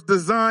fruit it was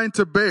designed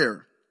to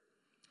bear.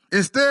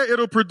 Instead,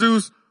 it'll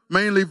produce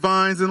mainly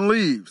vines and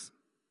leaves.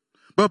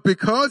 But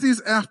because he's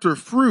after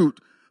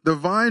fruit, the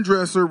vine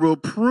dresser will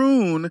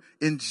prune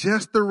in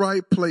just the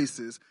right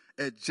places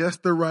at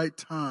just the right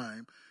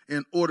time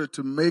in order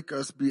to make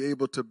us be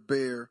able to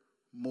bear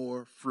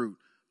more fruit.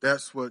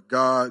 That's what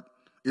God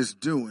is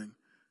doing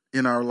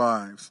in our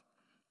lives.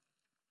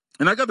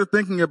 And I got to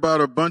thinking about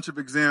a bunch of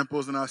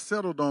examples, and I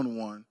settled on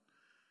one,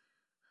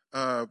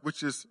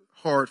 which is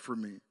hard for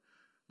me.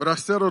 But I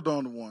settled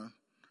on one,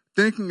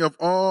 thinking of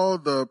all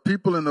the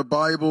people in the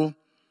Bible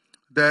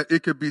that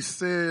it could be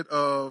said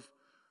of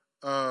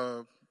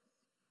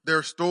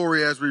their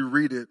story as we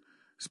read it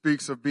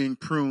speaks of being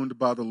pruned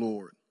by the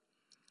Lord.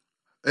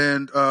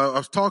 And I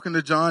was talking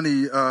to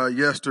Johnny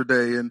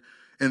yesterday, and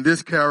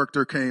this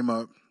character came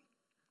up,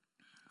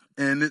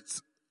 and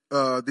it's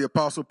the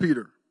Apostle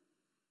Peter.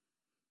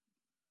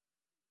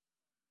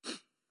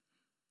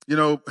 You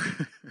know,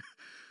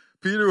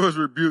 Peter was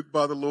rebuked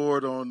by the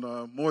Lord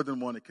on more than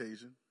one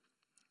occasion.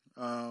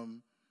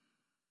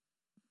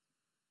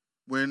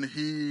 When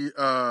he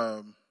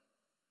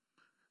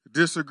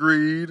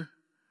disagreed,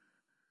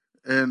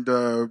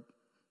 and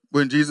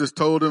when Jesus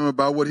told him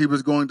about what he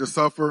was going to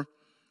suffer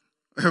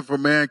for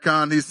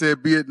mankind, he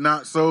said, "Be it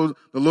not so."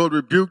 The Lord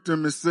rebuked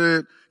him and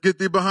said, "Get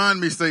thee behind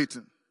me,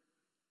 Satan."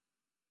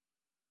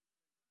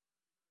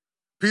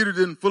 Peter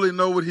didn't fully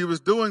know what he was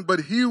doing,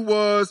 but he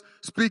was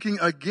speaking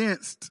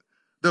against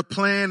the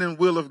plan and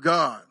will of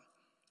God,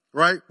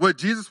 right? What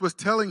Jesus was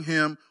telling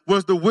him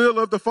was the will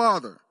of the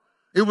Father.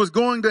 It was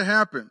going to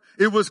happen.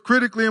 It was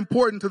critically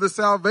important to the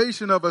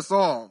salvation of us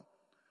all.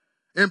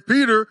 And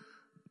Peter,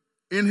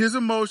 in his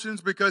emotions,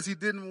 because he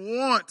didn't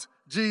want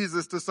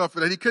Jesus to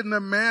suffer that, he couldn't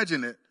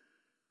imagine it,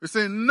 was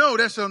saying, "No,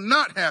 that shall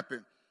not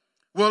happen."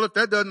 Well, if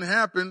that doesn't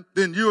happen,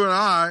 then you and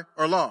I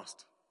are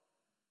lost,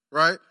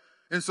 right?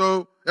 And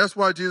so that's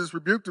why Jesus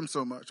rebuked him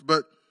so much.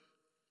 But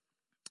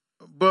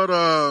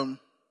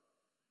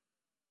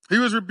he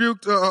was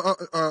rebuked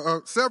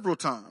several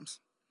times.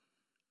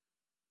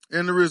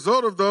 And the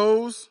result of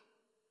those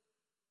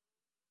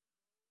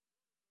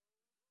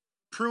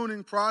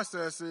pruning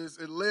processes,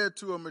 it led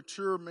to a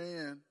mature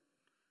man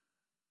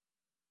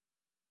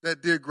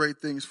that did great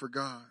things for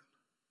God.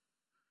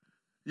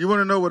 You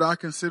want to know what I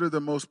consider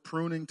the most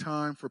pruning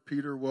time for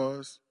Peter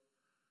was?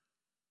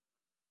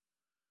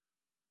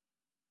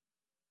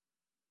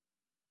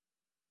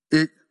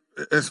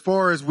 As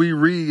far as we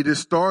read, it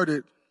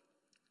started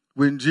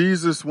when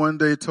Jesus one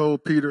day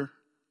told Peter,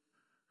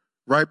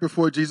 right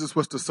before Jesus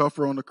was to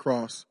suffer on the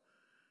cross,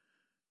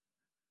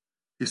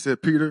 He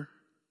said, Peter,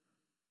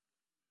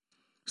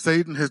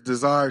 Satan has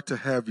desired to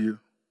have you,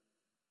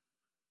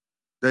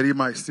 that he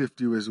might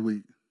sift you as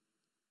wheat.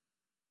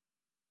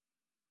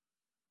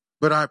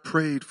 But I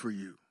prayed for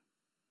you,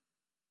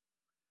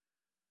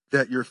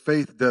 that your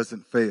faith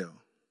doesn't fail.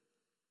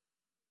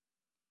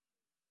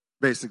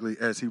 Basically,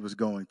 as he was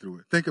going through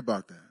it. Think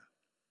about that.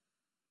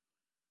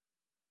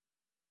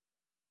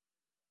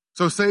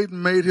 So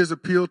Satan made his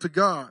appeal to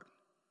God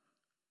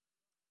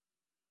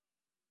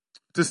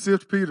to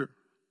sift Peter.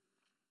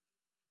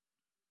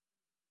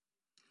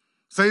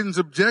 Satan's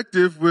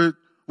objective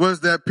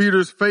was that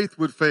Peter's faith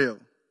would fail,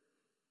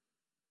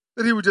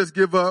 that he would just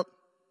give up,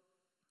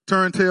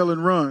 turn tail,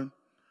 and run.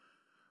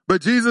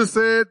 But Jesus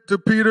said to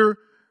Peter,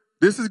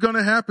 this is going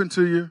to happen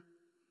to you.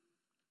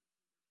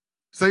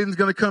 Satan's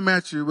going to come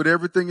at you with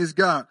everything he's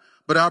got.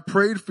 But I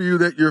prayed for you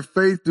that your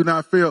faith do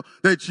not fail,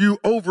 that you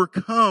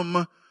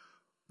overcome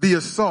the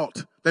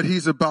assault that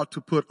he's about to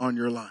put on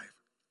your life.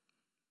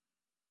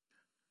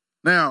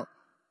 Now,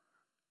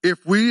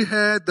 if we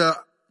had the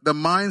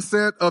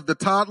mindset of the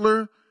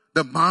toddler,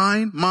 the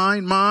mine,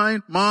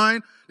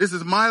 this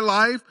is my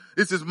life,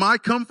 this is my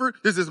comfort,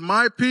 this is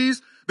my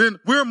peace, then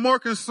we're more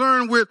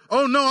concerned with,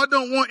 oh no, I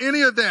don't want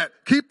any of that.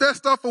 Keep that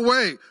stuff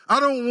away.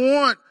 I don't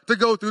want to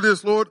go through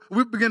this, Lord.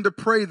 We begin to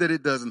pray that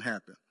it doesn't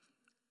happen.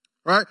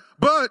 Right?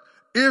 But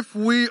if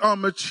we are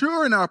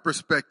mature in our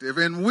perspective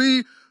and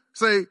we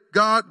say,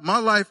 God, my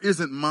life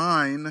isn't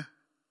mine,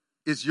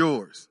 it's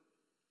yours.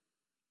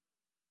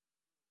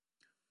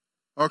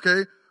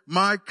 Okay?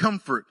 My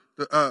comfort,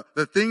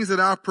 the things that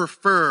I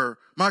prefer,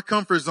 my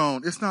comfort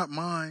zone, it's not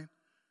mine.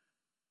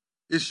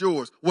 It's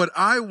yours. What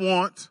I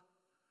want,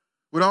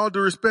 with all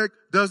due respect,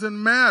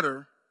 doesn't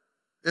matter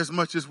as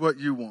much as what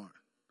you want.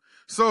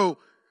 So,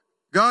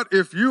 God,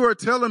 if you are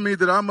telling me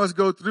that I must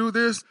go through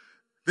this,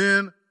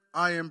 then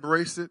I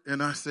embrace it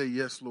and I say,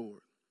 yes, Lord.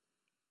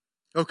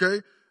 Okay?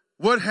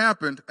 What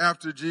happened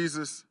after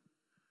Jesus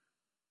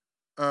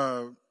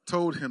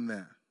told him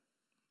that?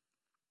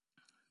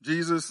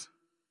 Jesus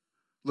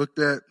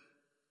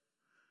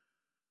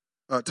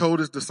told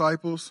his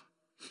disciples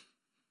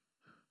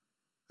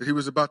that he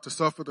was about to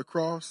suffer the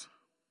cross.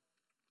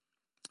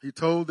 He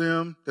told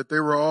them that they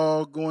were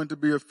all going to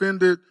be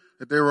offended,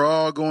 that they were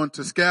all going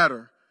to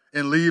scatter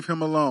and leave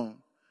him alone.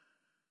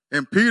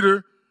 And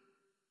Peter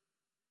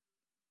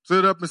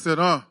stood up and said,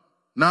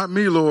 not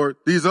me, Lord.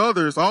 These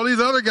others, all these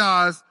other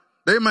guys,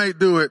 they might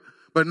do it,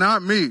 but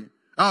not me.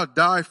 I'll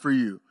die for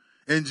you.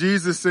 And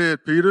Jesus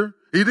said, Peter,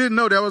 he didn't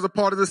know that was a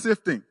part of the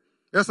sifting.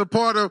 That's a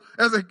part of,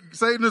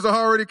 Satan has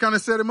already kind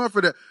of set him up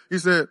for that. He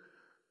said,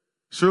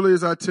 surely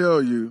as I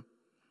tell you,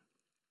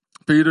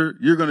 Peter,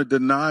 you're going to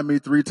deny me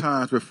 3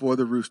 times before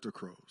the rooster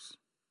crows.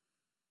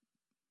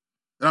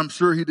 And I'm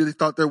sure he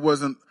thought there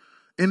wasn't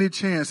any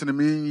chance in a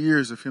million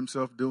years of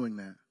himself doing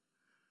that.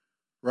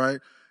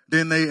 Right?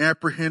 Then they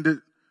apprehended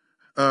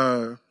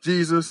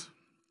Jesus.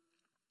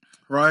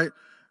 Right?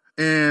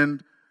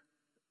 And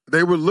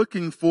they were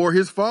looking for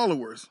his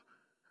followers.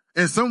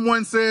 And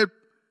someone said,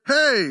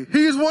 hey,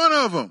 he's one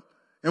of them.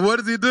 And what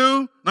does he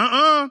do?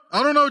 I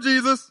don't know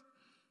Jesus.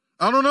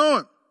 I don't know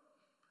him.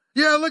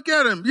 Yeah, look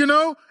at him,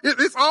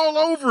 it's all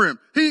over him.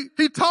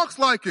 He talks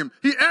like him.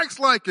 He acts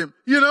like him.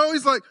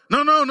 He's like,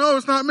 no,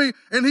 it's not me.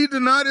 And he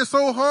denied it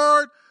so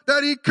hard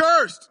that he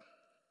cursed.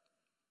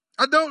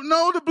 I don't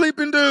know the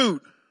bleeping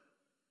dude.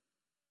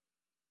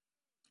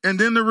 And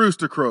then the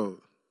rooster crowed.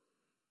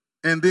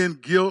 And then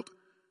guilt,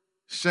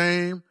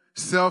 shame,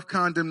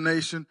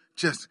 self-condemnation,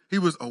 he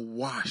was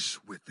awash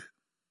with it.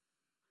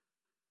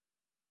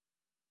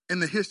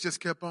 And the hits just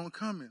kept on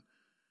coming.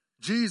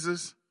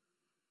 Jesus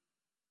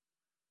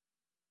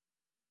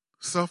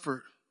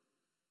suffered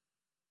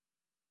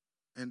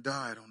and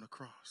died on the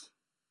cross.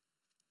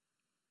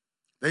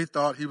 They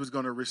thought he was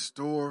going to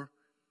restore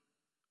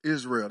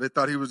Israel. They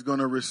thought he was going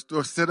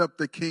to set up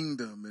the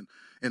kingdom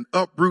and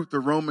uproot the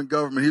Roman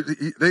government.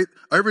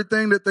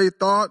 Everything that they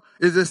thought,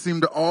 it just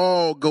seemed to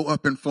all go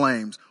up in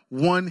flames,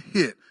 one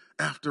hit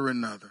after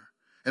another.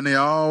 And they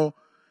all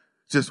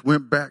just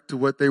went back to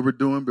what they were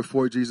doing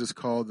before Jesus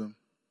called them.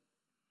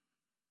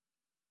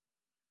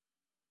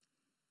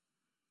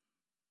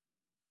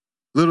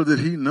 Little did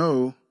he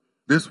know,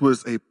 this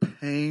was a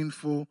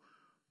painful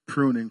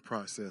pruning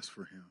process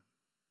for him.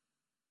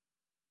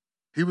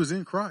 He was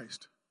in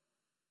Christ.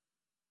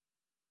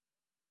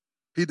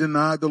 He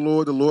denied the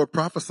Lord. The Lord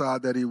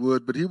prophesied that he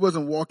would, but he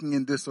wasn't walking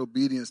in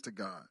disobedience to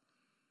God.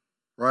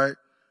 Right?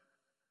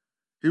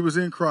 He was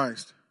in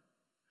Christ.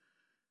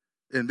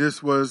 And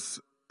this was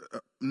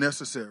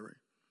necessary.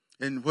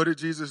 And what did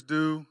Jesus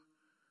do?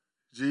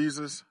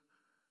 Jesus,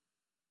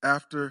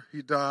 after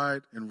he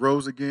died and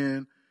rose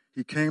again,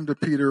 he came to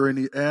Peter and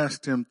he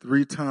asked him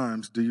 3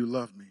 times, do you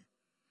love me?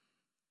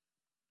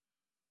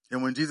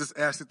 And when Jesus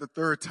asked it the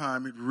 3rd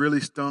time, it really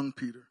stung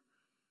Peter.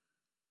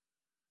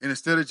 And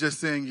instead of just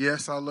saying,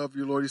 yes, I love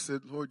you, Lord, he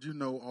said, Lord, you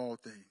know all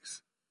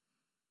things.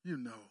 You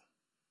know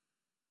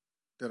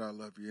that I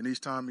love you. And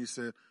each time he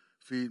said,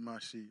 feed my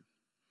sheep.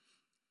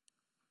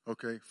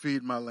 Okay,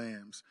 feed my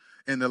lambs.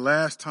 And the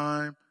last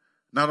time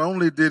Not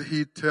only did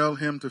he tell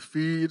him to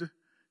feed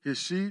his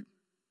sheep,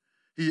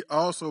 he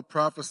also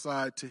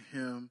prophesied to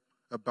him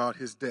about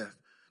his death,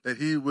 that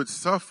he would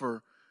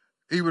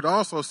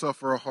also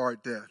suffer a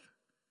hard death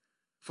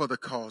for the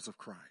cause of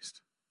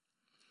Christ.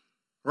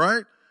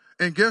 Right?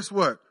 And guess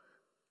what?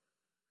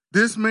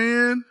 This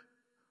man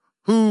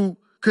who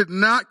could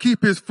not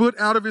keep his foot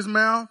out of his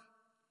mouth,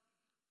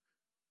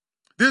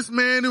 this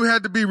man who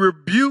had to be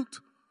rebuked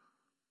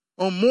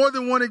on more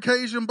than one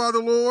occasion by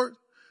the Lord,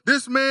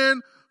 this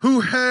man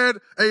who had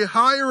a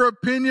higher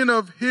opinion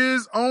of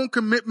his own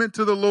commitment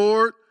to the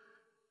Lord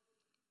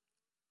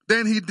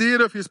than he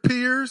did of his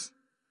peers.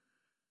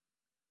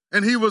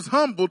 And he was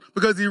humbled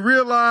because he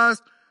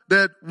realized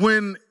that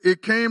when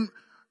it came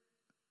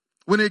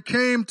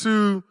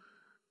to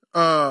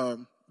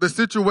the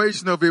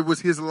situation of it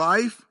was his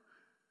life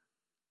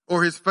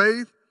or his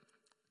faith,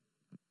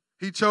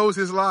 he chose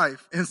his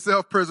life in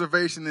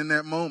self-preservation in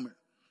that moment.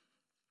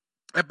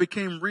 That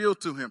became real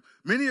to him.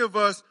 Many of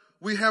us,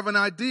 we have an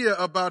idea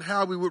about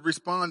how we would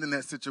respond in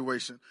that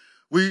situation.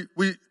 We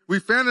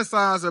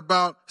fantasize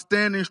about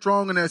standing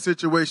strong in that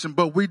situation,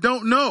 but we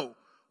don't know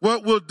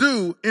what we'll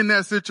do in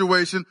that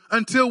situation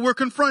until we're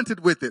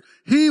confronted with it.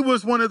 He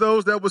was one of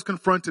those that was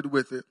confronted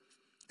with it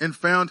and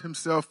found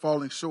himself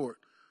falling short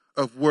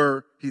of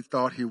where he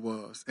thought he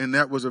was. And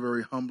that was a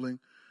very humbling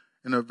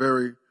and a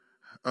very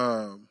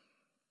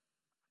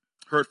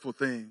hurtful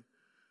thing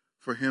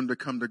for him to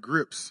come to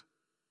grips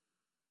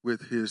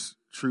with his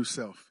true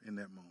self in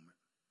that moment.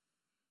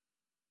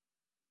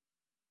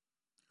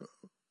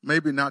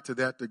 Maybe not to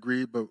that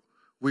degree, but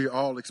we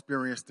all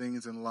experience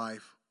things in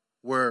life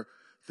where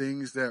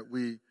things that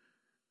we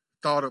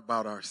thought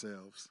about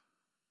ourselves,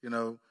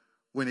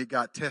 when it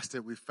got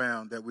tested, we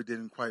found that we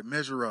didn't quite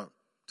measure up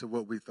to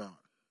what we thought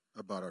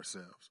about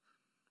ourselves.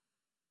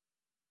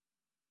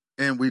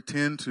 And we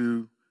tend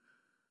to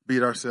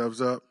beat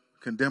ourselves up,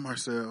 condemn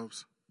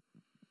ourselves.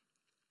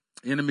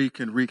 The enemy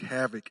can wreak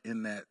havoc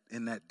in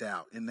that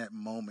doubt, in that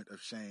moment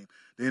of shame.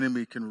 The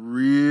enemy can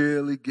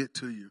really get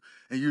to you.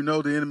 And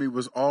the enemy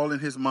was all in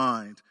his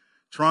mind,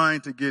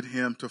 trying to get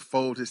him to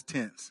fold his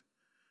tents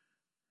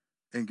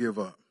and give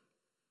up.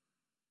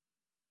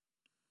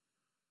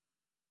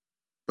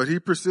 But he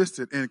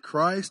persisted. And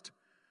Christ,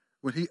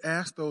 when he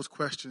asked those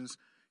questions,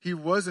 it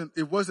wasn't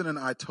an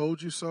I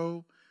told you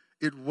so.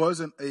 It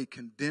wasn't a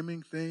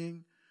condemning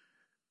thing.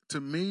 To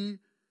me,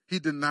 he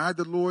denied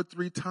the Lord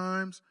 3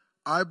 times.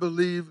 I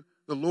believe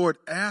the Lord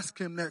asked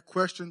him that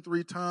question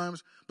 3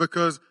 times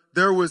because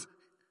there was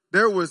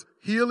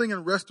healing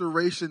and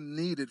restoration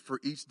needed for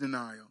each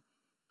denial.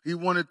 He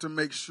wanted to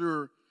make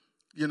sure,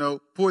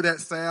 pour that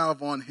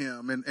salve on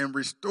him and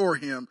restore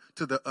him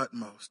to the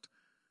utmost.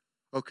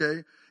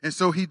 Okay? And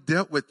so he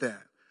dealt with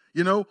that.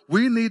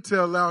 We need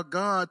to allow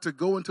God to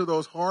go into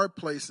those hard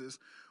places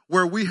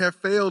where we have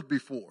failed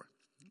before,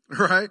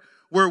 right?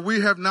 Where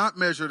we have not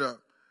measured up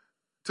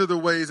to the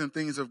ways and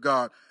things of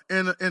God,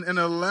 and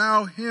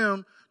allow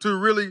him to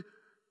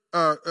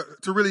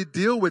really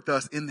deal with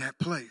us in that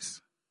place.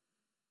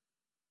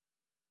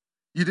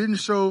 You didn't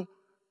show,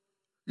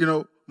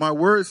 my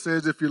word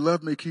says, if you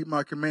love me, keep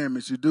my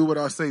commandments. You do what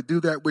I say,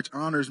 do that which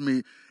honors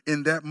me.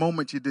 In that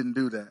moment, you didn't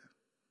do that.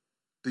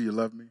 Do you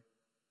love me?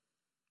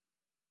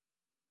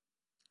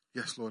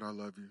 Yes, Lord, I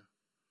love you.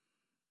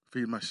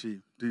 Feed my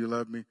sheep. Do you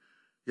love me?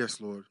 Yes,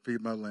 Lord,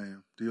 feed my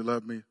lamb. Do you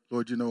love me?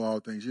 Lord, you know all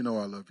things. You know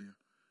I love you.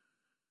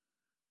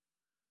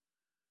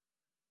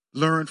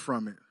 Learn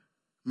from it,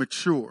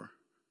 mature,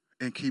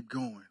 and keep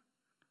going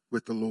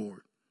with the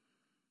Lord.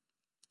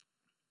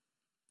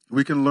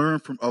 We can learn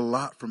from a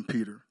lot from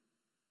Peter.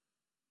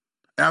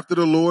 After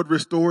the Lord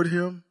restored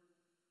him,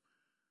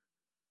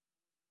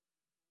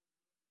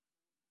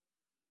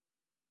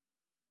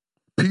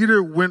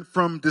 Peter went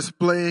from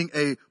displaying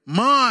a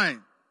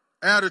mine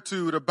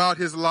attitude about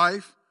his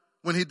life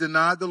when he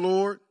denied the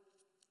Lord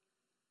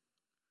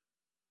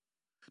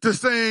to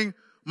saying,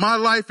 my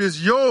life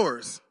is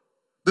yours.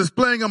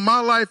 Displaying of my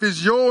life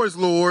is yours,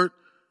 Lord.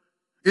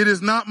 It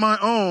is not my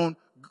own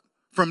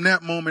from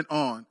that moment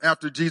on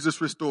after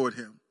Jesus restored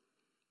him.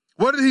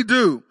 What did he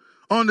do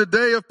on the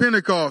day of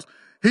Pentecost?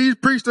 He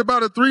preached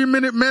about a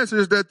 3-minute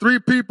message that 3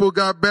 people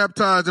got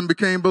baptized and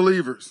became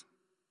believers.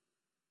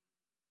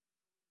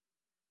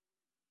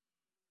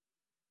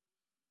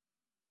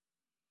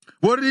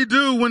 What did he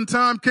do when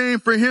time came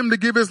for him to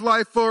give his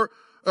life for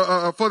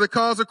the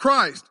cause of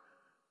Christ?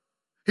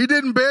 He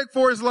didn't beg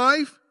for his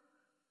life.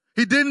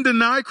 He didn't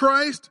deny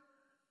Christ.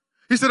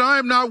 He said, I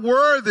am not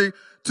worthy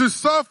to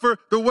suffer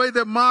the way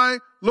that my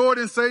Lord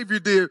and Savior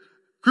did.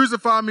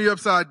 Crucify me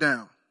upside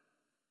down.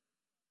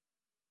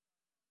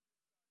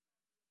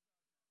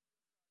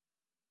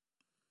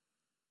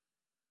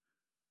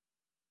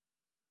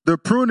 The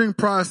pruning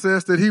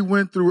process that he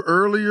went through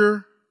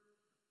earlier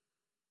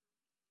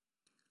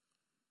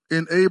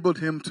enabled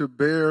him to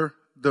bear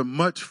the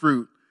much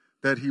fruit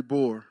that he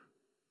bore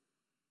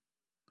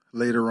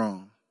later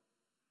on.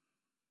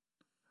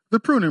 The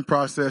pruning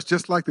process,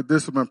 just like the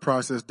discipline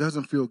process,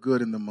 doesn't feel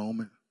good in the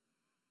moment,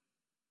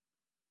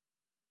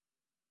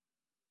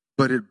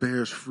 but it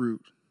bears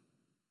fruit.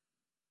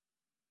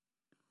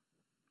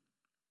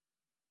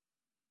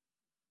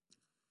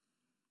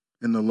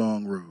 in the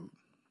long road.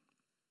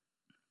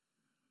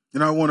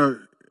 And I want to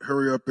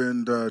hurry up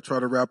and try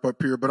to wrap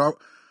up here, but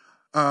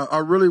I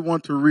really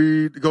want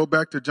to go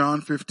back to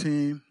John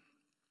 15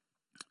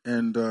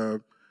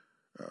 and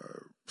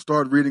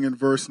start reading in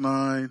verse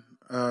 9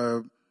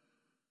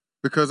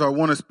 because I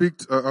want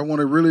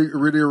to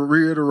really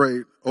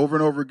reiterate over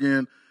and over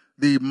again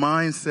the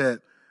mindset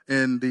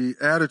and the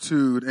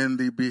attitude and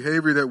the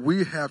behavior that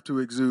we have to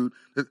exude.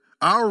 That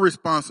our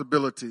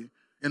responsibility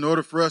in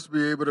order for us to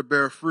be able to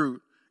bear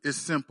fruit is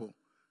simple.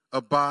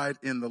 Abide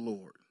in the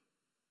Lord.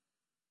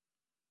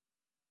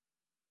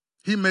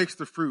 He makes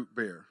the fruit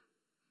bear.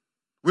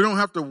 We don't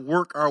have to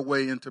work our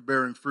way into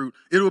bearing fruit.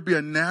 It will be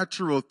a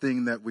natural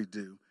thing that we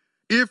do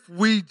if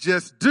we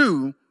just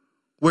do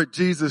what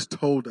Jesus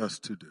told us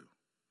to do.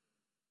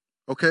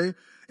 Okay?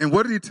 And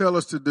what did he tell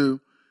us to do?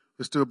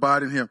 Is to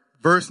abide in him.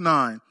 Verse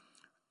 9.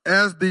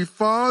 As the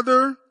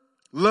Father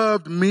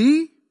loved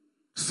me,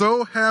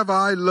 so have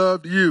I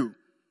loved you.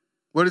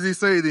 What does he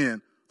say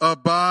then?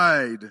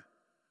 Abide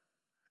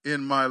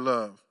in my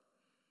love.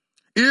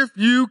 If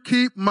you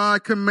keep my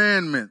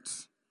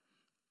commandments,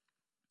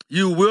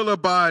 you will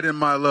abide in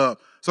my love.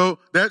 So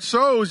that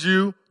shows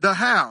you the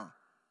how.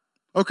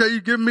 Okay,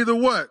 you give me the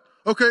what.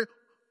 Okay,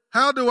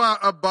 how do I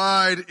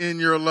abide in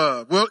your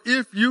love? Well,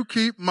 if you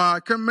keep my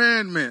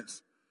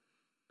commandments,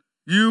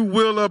 you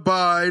will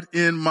abide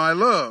in my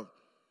love.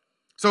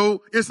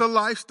 So it's a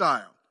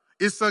lifestyle.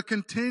 It's a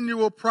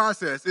continual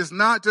process. It's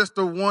not just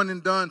a one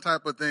and done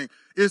type of thing.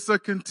 It's a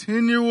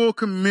continual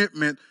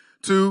commitment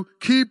to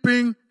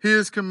keeping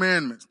his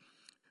commandments.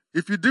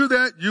 If you do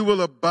that, you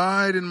will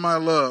abide in my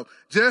love,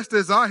 just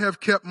as I have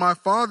kept my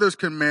Father's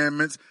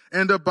commandments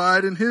and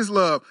abide in his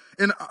love.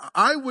 And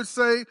I would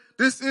say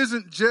this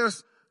isn't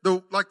just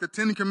like the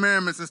 10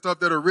 Commandments and stuff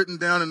that are written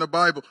down in the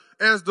Bible.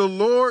 As the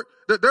Lord,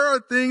 that there are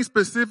things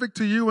specific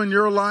to you in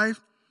your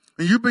life.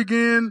 And you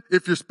begin,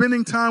 if you're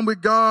spending time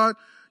with God,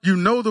 you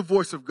know the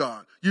voice of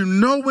God. You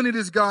know when it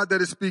is God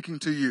that is speaking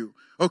to you.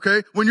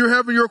 Okay? When you're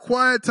having your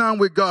quiet time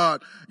with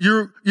God,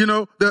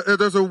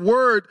 there's a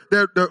word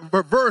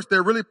a verse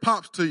that really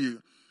pops to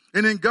you.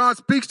 And then God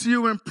speaks to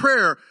you in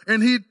prayer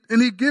and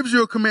he gives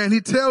you a command.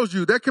 He tells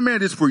you that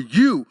command is for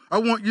you. I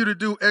want you to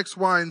do X,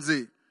 Y, and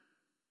Z.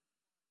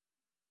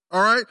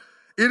 All right?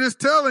 It is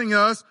telling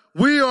us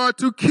we are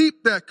to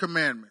keep that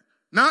commandment.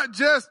 Not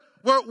just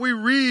what we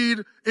read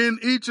in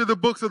each of the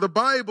books of the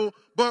Bible,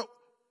 but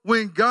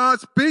when God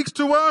speaks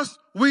to us,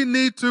 we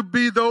need to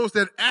be those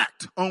that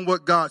act on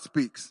what God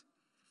speaks.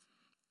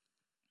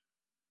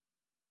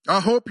 I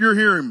hope you're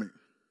hearing me.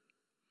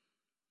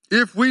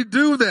 If we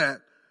do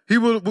that, we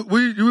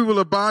will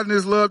abide in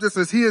his love just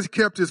as he has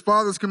kept his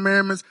Father's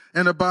commandments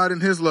and abide in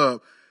his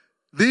love.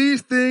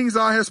 These things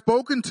I have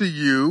spoken to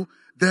you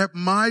that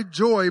my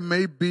joy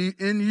may be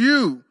in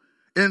you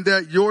and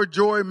that your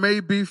joy may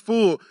be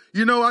full.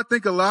 I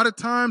think a lot of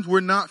times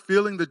we're not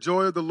feeling the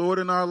joy of the Lord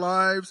in our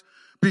lives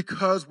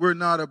because we're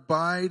not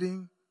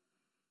abiding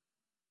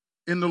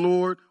in the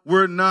Lord.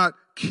 We're not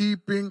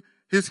keeping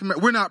his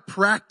commandments. We're not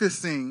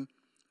practicing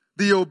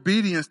the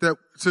obedience to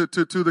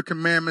the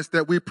commandments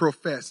that we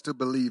profess to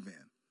believe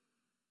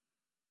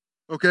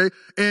in. Okay?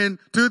 And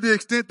to the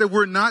extent that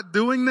we're not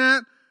doing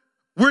that,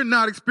 we're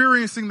not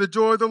experiencing the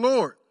joy of the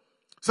Lord.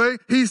 So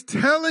he's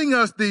telling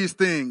us these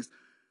things.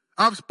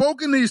 I've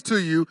spoken these to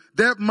you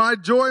that my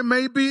joy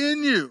may be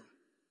in you.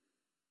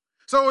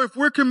 So if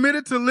we're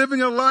committed to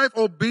living a life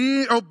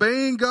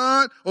obeying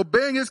God,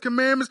 obeying his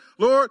commandments,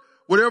 Lord,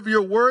 whatever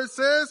your word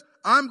says,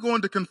 I'm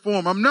going to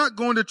conform. I'm not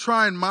going to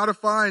try and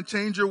modify and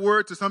change your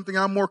word to something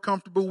I'm more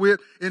comfortable with,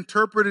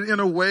 interpret it in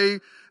a way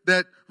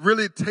that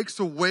really takes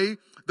away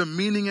the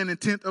meaning and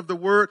intent of the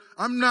word.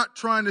 I'm not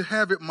trying to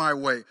have it my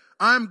way.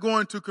 I'm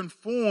going to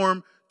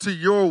conform to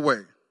your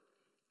way.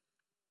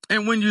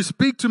 And when you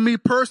speak to me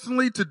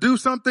personally to do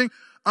something,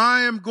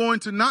 I am going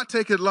to not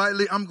take it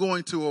lightly. I'm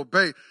going to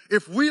obey.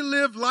 If we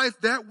live life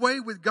that way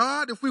with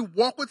God, if we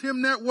walk with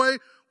him that way,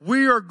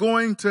 we are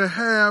going to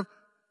have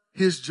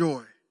his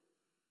joy.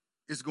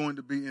 It's going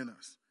to be in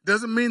us.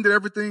 Doesn't mean that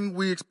everything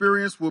we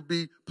experience will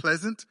be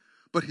pleasant,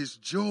 but his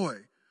joy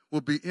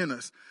will be in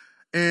us.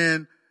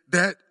 And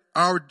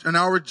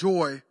our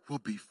joy will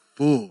be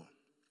full.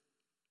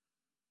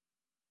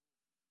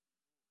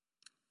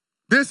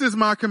 This is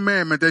my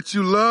commandment, that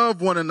you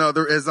love one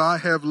another as I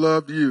have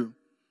loved you.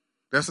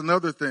 That's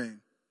another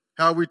thing.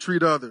 How we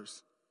treat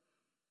others.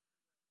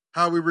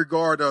 How we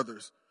regard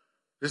others.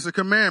 It's a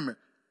commandment.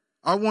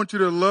 I want you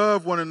to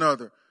love one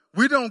another.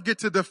 We don't get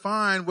to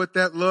define what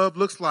that love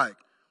looks like.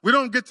 We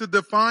don't get to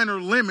define or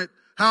limit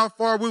how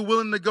far we're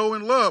willing to go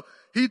in love.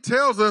 He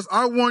tells us,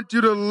 I want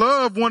you to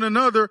love one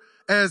another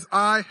as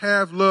I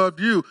have loved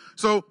you.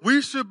 So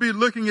we should be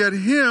looking at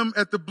him,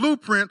 at the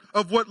blueprint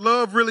of what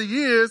love really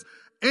is,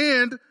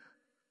 and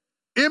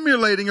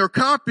emulating or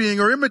copying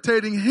or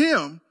imitating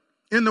him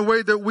in the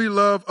way that we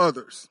love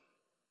others.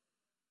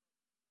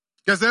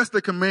 Because that's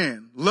the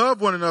command. Love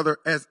one another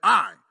as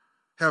I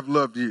have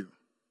loved you.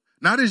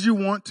 Not as you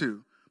want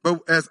to,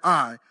 but as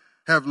I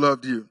have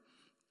loved you.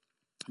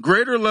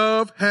 Greater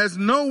love has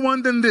no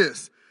one than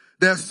this,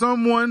 that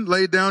someone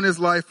laid down his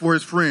life for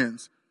his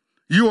friends.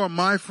 You are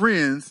my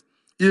friends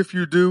if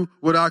you do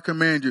what I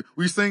command you.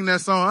 We sing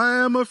that song,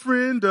 I am a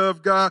friend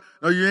of God.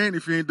 No, you ain't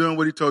if you ain't doing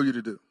what he told you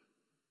to do.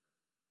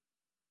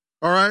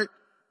 All right?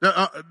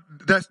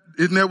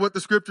 Isn't that what the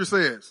scripture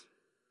says?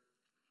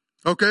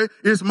 Okay?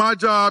 It's my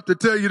job to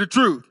tell you the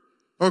truth.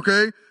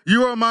 Okay?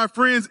 You are my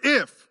friends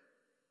if.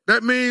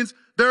 That means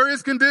there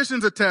is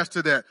conditions attached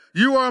to that.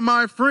 You are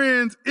my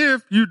friends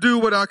if you do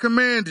what I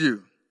command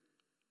you.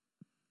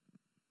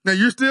 Now,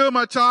 you're still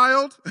my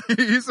child.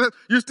 He said,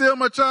 you're still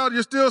my child.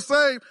 You're still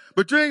saved.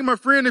 But you ain't my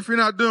friend if you're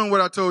not doing what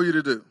I told you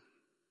to do.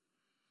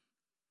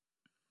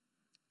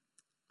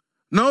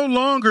 No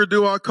longer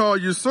do I call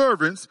you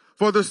servants,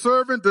 for the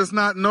servant does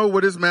not know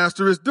what his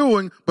master is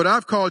doing, but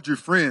I've called you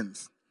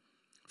friends.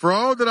 For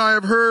all that I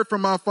have heard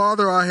from my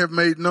Father, I have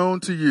made known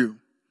to you.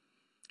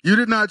 You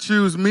did not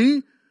choose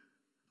me,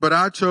 but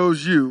I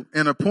chose you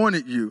and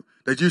appointed you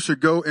that you should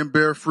go and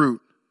bear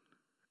fruit,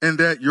 and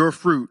that your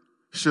fruit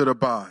should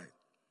abide.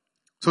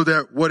 So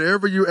that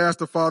whatever you ask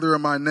the Father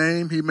in my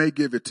name, he may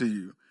give it to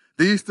you.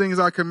 These things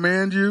I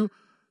command you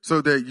so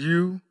that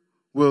you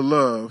will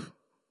love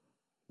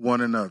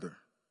one another.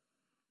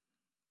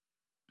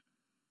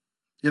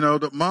 You know,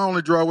 my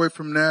only draw away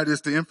from that is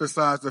to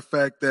emphasize the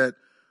fact that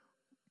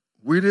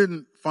we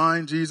didn't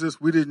find Jesus.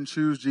 We didn't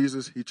choose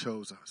Jesus. He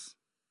chose us.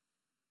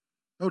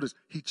 Notice,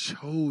 he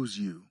chose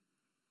you.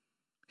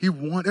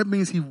 That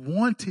means he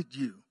wanted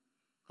you.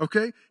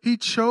 Okay? He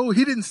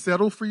didn't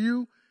settle for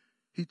you.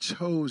 He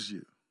chose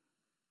you.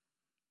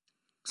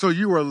 So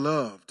you are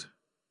loved.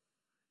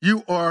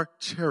 You are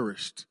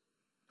cherished.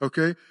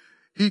 Okay?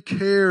 He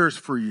cares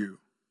for you.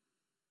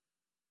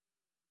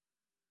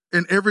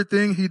 And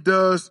everything he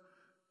does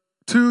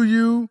to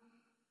you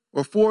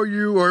or for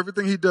you, or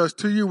everything he does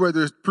to you,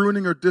 whether it's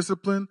pruning or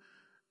discipline,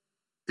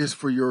 is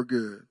for your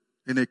good.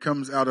 And it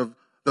comes out of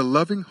the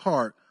loving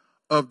heart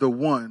of the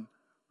one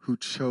who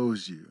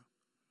chose you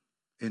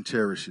and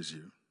cherishes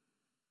you.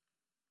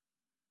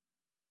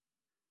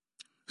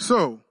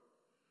 So,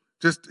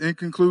 just in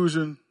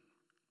conclusion,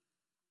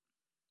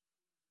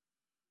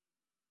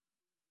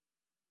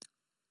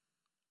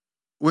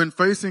 when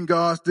facing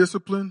God's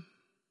discipline,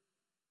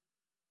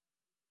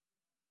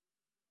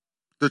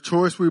 the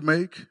choice we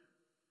make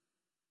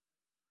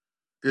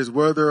is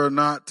whether or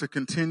not to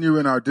continue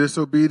in our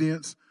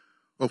disobedience,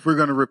 or if we're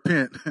going to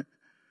repent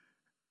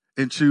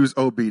and choose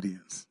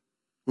obedience.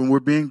 When we're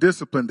being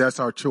disciplined, that's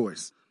our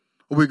choice.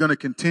 Are we going to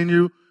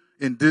continue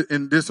in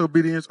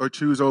disobedience or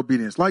choose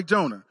obedience? Like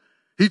Jonah,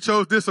 he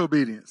chose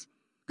disobedience.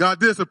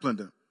 God disciplined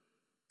him,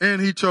 and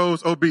he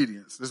chose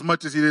obedience as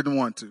much as he didn't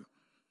want to.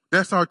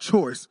 That's our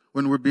choice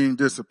when we're being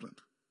disciplined.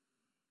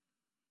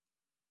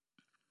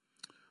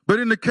 But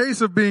in the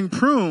case of being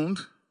pruned,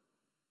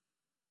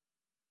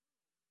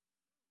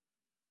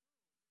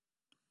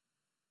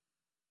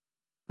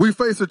 we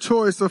face a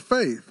choice of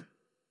faith.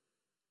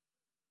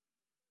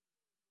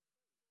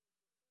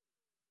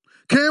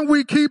 Can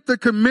we keep the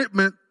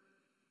commitment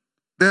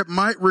that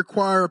might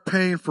require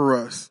pain for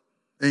us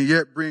and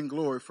yet bring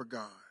glory for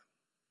God?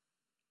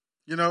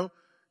 You know,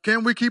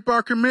 can we keep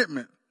our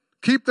commitment?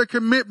 Keep the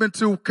commitment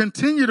to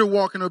continue to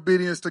walk in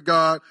obedience to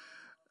God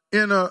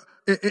in a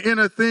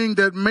thing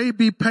that may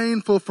be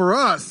painful for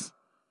us,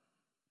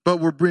 but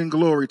will bring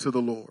glory to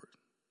the Lord.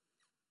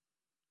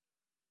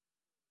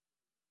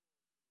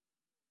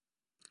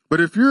 But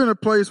if you're in a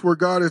place where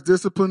God is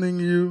disciplining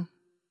you,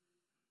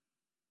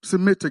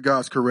 submit to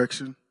God's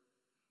correction.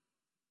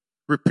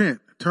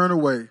 Repent, turn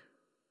away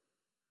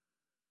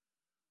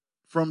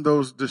from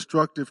those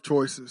destructive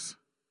choices,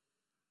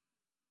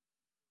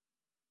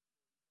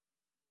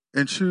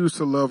 and choose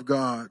to love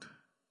God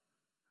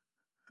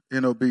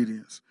in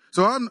obedience.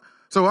 So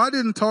I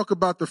didn't talk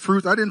about the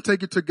fruits. I didn't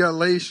take you to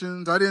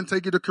Galatians. I didn't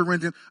take you to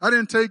Corinthians. I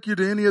didn't take you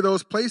to any of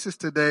those places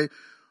today.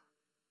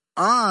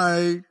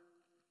 I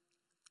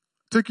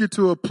took you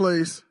to a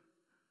place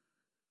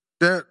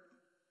that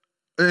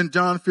in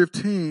John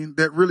 15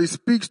 that really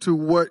speaks to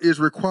what is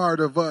required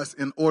of us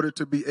in order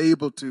to be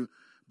able to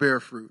bear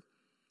fruit.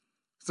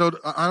 So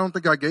I don't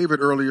think I gave it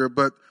earlier,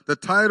 but the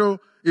title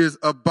is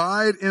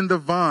Abide in the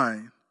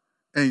Vine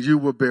and You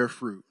Will Bear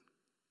Fruit.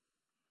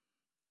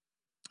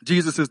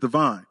 Jesus is the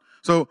vine.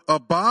 So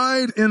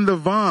abide in the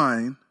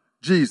vine,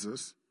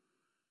 Jesus,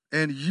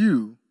 and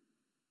you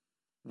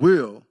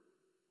will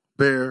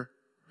bear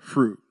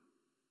fruit.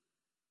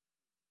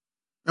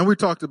 And we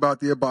talked about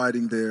the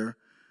abiding there.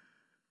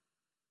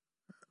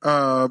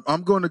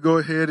 I'm going to go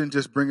ahead and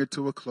just bring it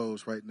to a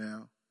close right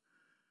now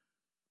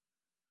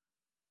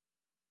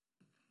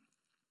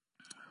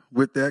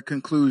with that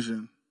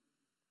conclusion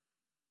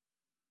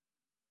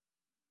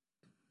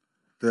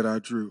that I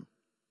drew.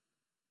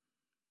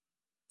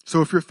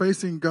 So if you're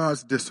facing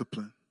God's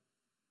discipline,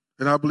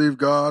 and I believe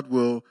God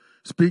will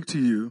speak to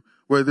you,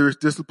 whether it's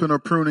discipline or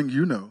pruning,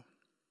 you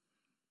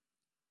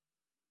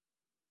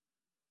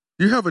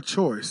have a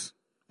choice.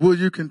 Will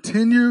you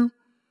continue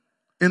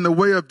in the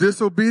way of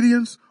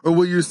disobedience, or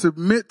will you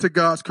submit to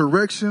God's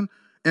correction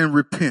and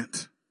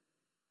repent?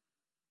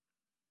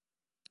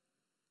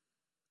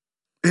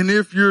 And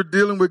if you're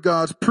dealing with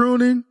God's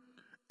pruning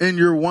and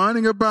you're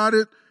whining about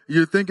it,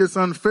 you think it's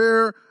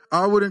unfair,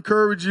 I would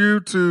encourage you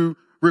to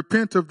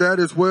repent of that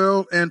as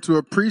well and to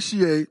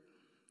appreciate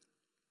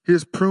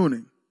his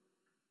pruning,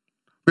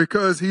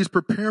 because he's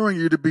preparing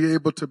you to be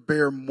able to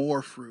bear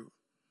more fruit.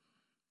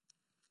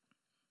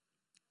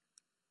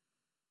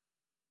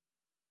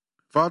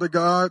 Father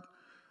God,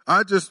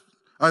 I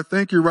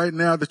thank you right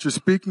now that you're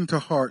speaking to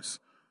hearts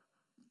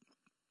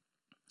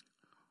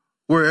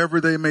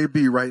wherever they may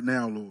be right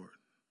now, Lord.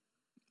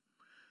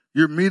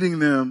 You're meeting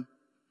them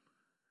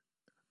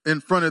in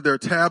front of their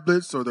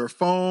tablets or their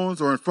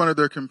phones or in front of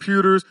their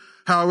computers,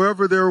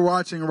 however they're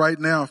watching right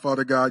now,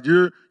 Father God,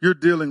 you're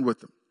dealing with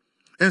them.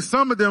 And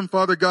some of them,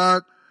 Father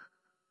God,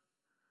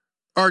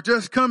 are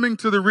just coming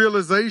to the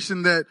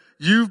realization that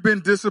you've been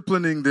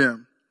disciplining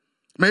them.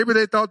 Maybe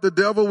they thought the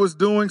devil was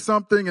doing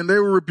something and they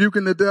were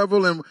rebuking the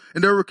devil and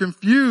they were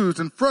confused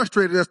and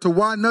frustrated as to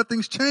why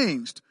nothing's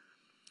changed,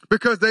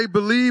 because they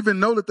believe and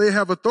know that they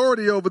have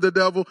authority over the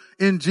devil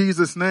in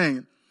Jesus'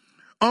 name.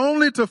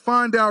 Only to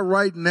find out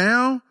right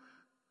now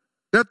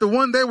that the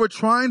one they were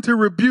trying to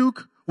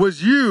rebuke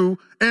was you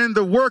and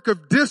the work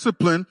of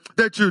discipline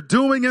that you're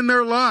doing in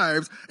their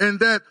lives, and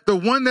that the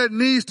one that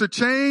needs to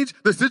change,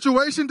 the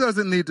situation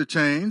doesn't need to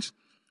change.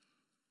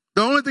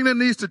 The only thing that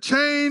needs to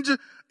change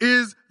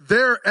is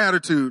their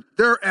attitude,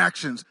 their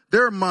actions,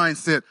 their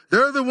mindset.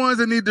 They're the ones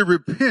that need to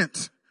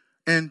repent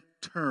and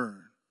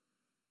turn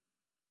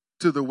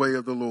to the way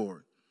of the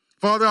Lord.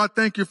 Father, I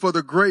thank you for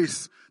the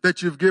grace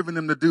that you've given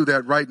them to do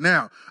that right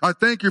now. I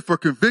thank you for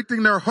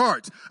convicting their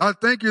hearts. I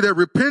thank you that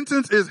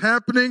repentance is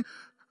happening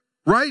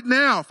right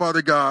now,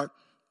 Father God,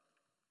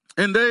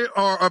 and they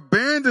are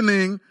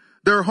abandoning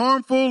their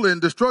harmful and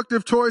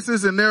destructive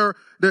choices, and they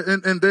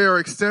are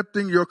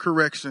accepting your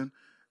correction.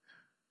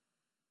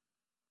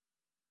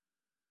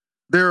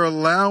 They're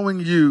allowing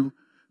you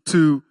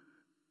to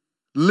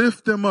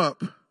lift them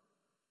up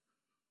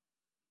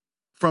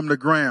from the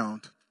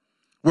ground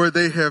where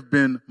they have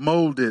been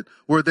molded,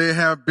 where they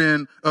have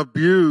been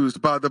abused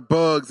by the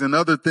bugs and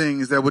other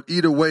things that would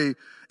eat away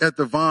at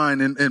the vine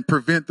and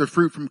prevent the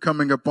fruit from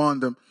coming upon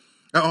them,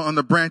 on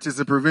the branches,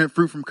 and prevent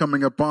fruit from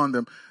coming upon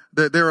them.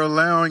 That they're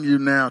allowing you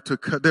now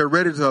they're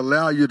ready to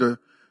allow you to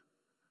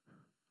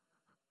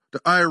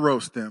eye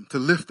roast them, to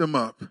lift them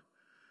up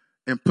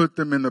and put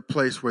them in a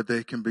place where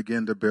they can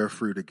begin to bear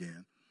fruit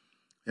again.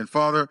 And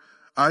Father,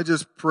 I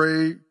just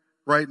pray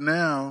right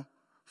now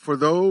for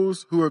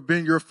those who have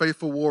been your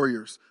faithful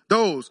warriors,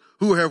 those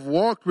who have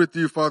walked with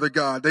you, Father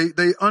God.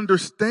 They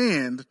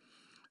understand,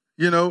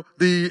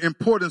 the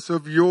importance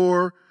of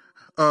your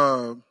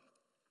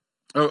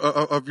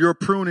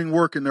pruning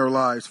work in their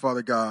lives,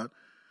 Father God.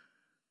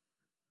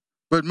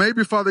 But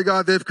maybe, Father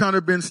God, they've kind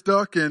of been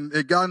stuck and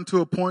it gotten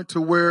to a point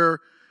to where,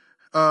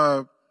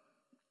 Father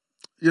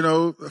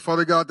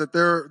God, that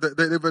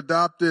they've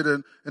adopted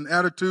an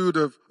attitude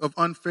of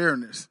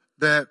unfairness,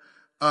 that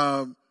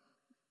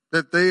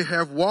they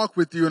have walked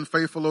with you in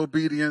faithful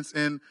obedience,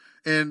 and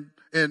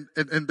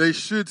they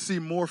should see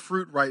more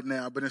fruit right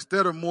now. But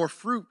instead of more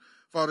fruit,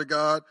 Father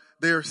God,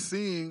 they're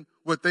seeing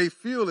what they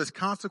feel is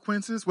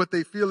consequences, what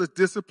they feel is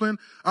discipline.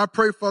 I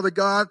pray, Father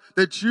God,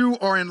 that you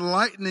are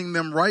enlightening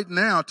them right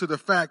now to the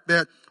fact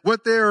that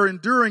what they are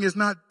enduring is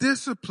not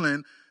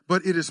discipline,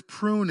 but it is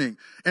pruning.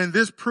 And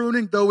this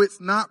pruning, though it's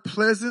not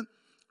pleasant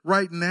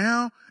right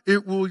now,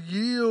 it will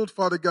yield,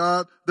 Father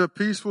God, the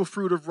peaceful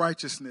fruit of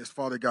righteousness,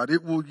 Father God.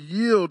 It will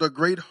yield a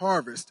great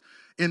harvest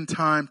in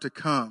time to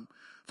come.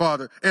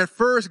 Father, at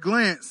first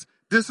glance,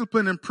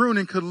 discipline and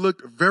pruning could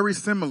look very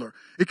similar.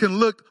 It can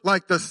look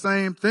like the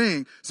same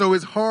thing. So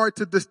it's hard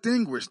to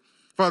distinguish,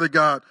 Father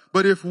God.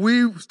 But if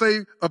we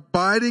stay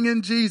abiding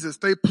in Jesus,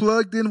 stay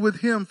plugged in with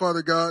him,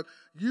 Father God,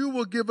 you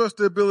will give us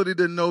the ability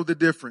to know the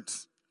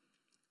difference.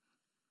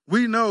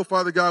 We know,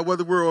 Father God,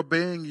 whether we're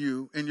obeying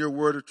you in your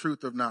word of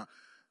truth or not.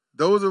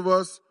 Those of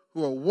us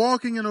who are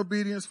walking in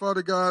obedience,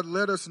 Father God,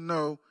 let us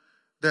know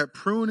that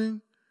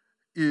pruning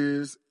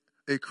is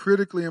a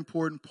critically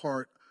important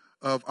part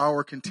of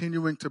our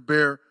continuing to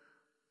bear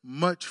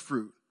much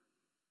fruit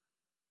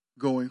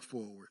going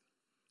forward.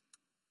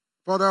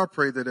 Father, I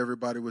pray that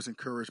everybody was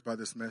encouraged by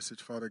this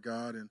message, Father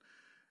God,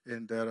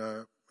 and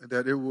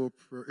that it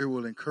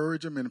will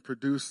encourage them and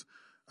produce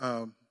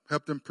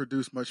help them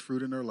produce much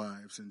fruit in their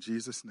lives. In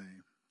Jesus'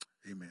 name,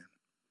 amen.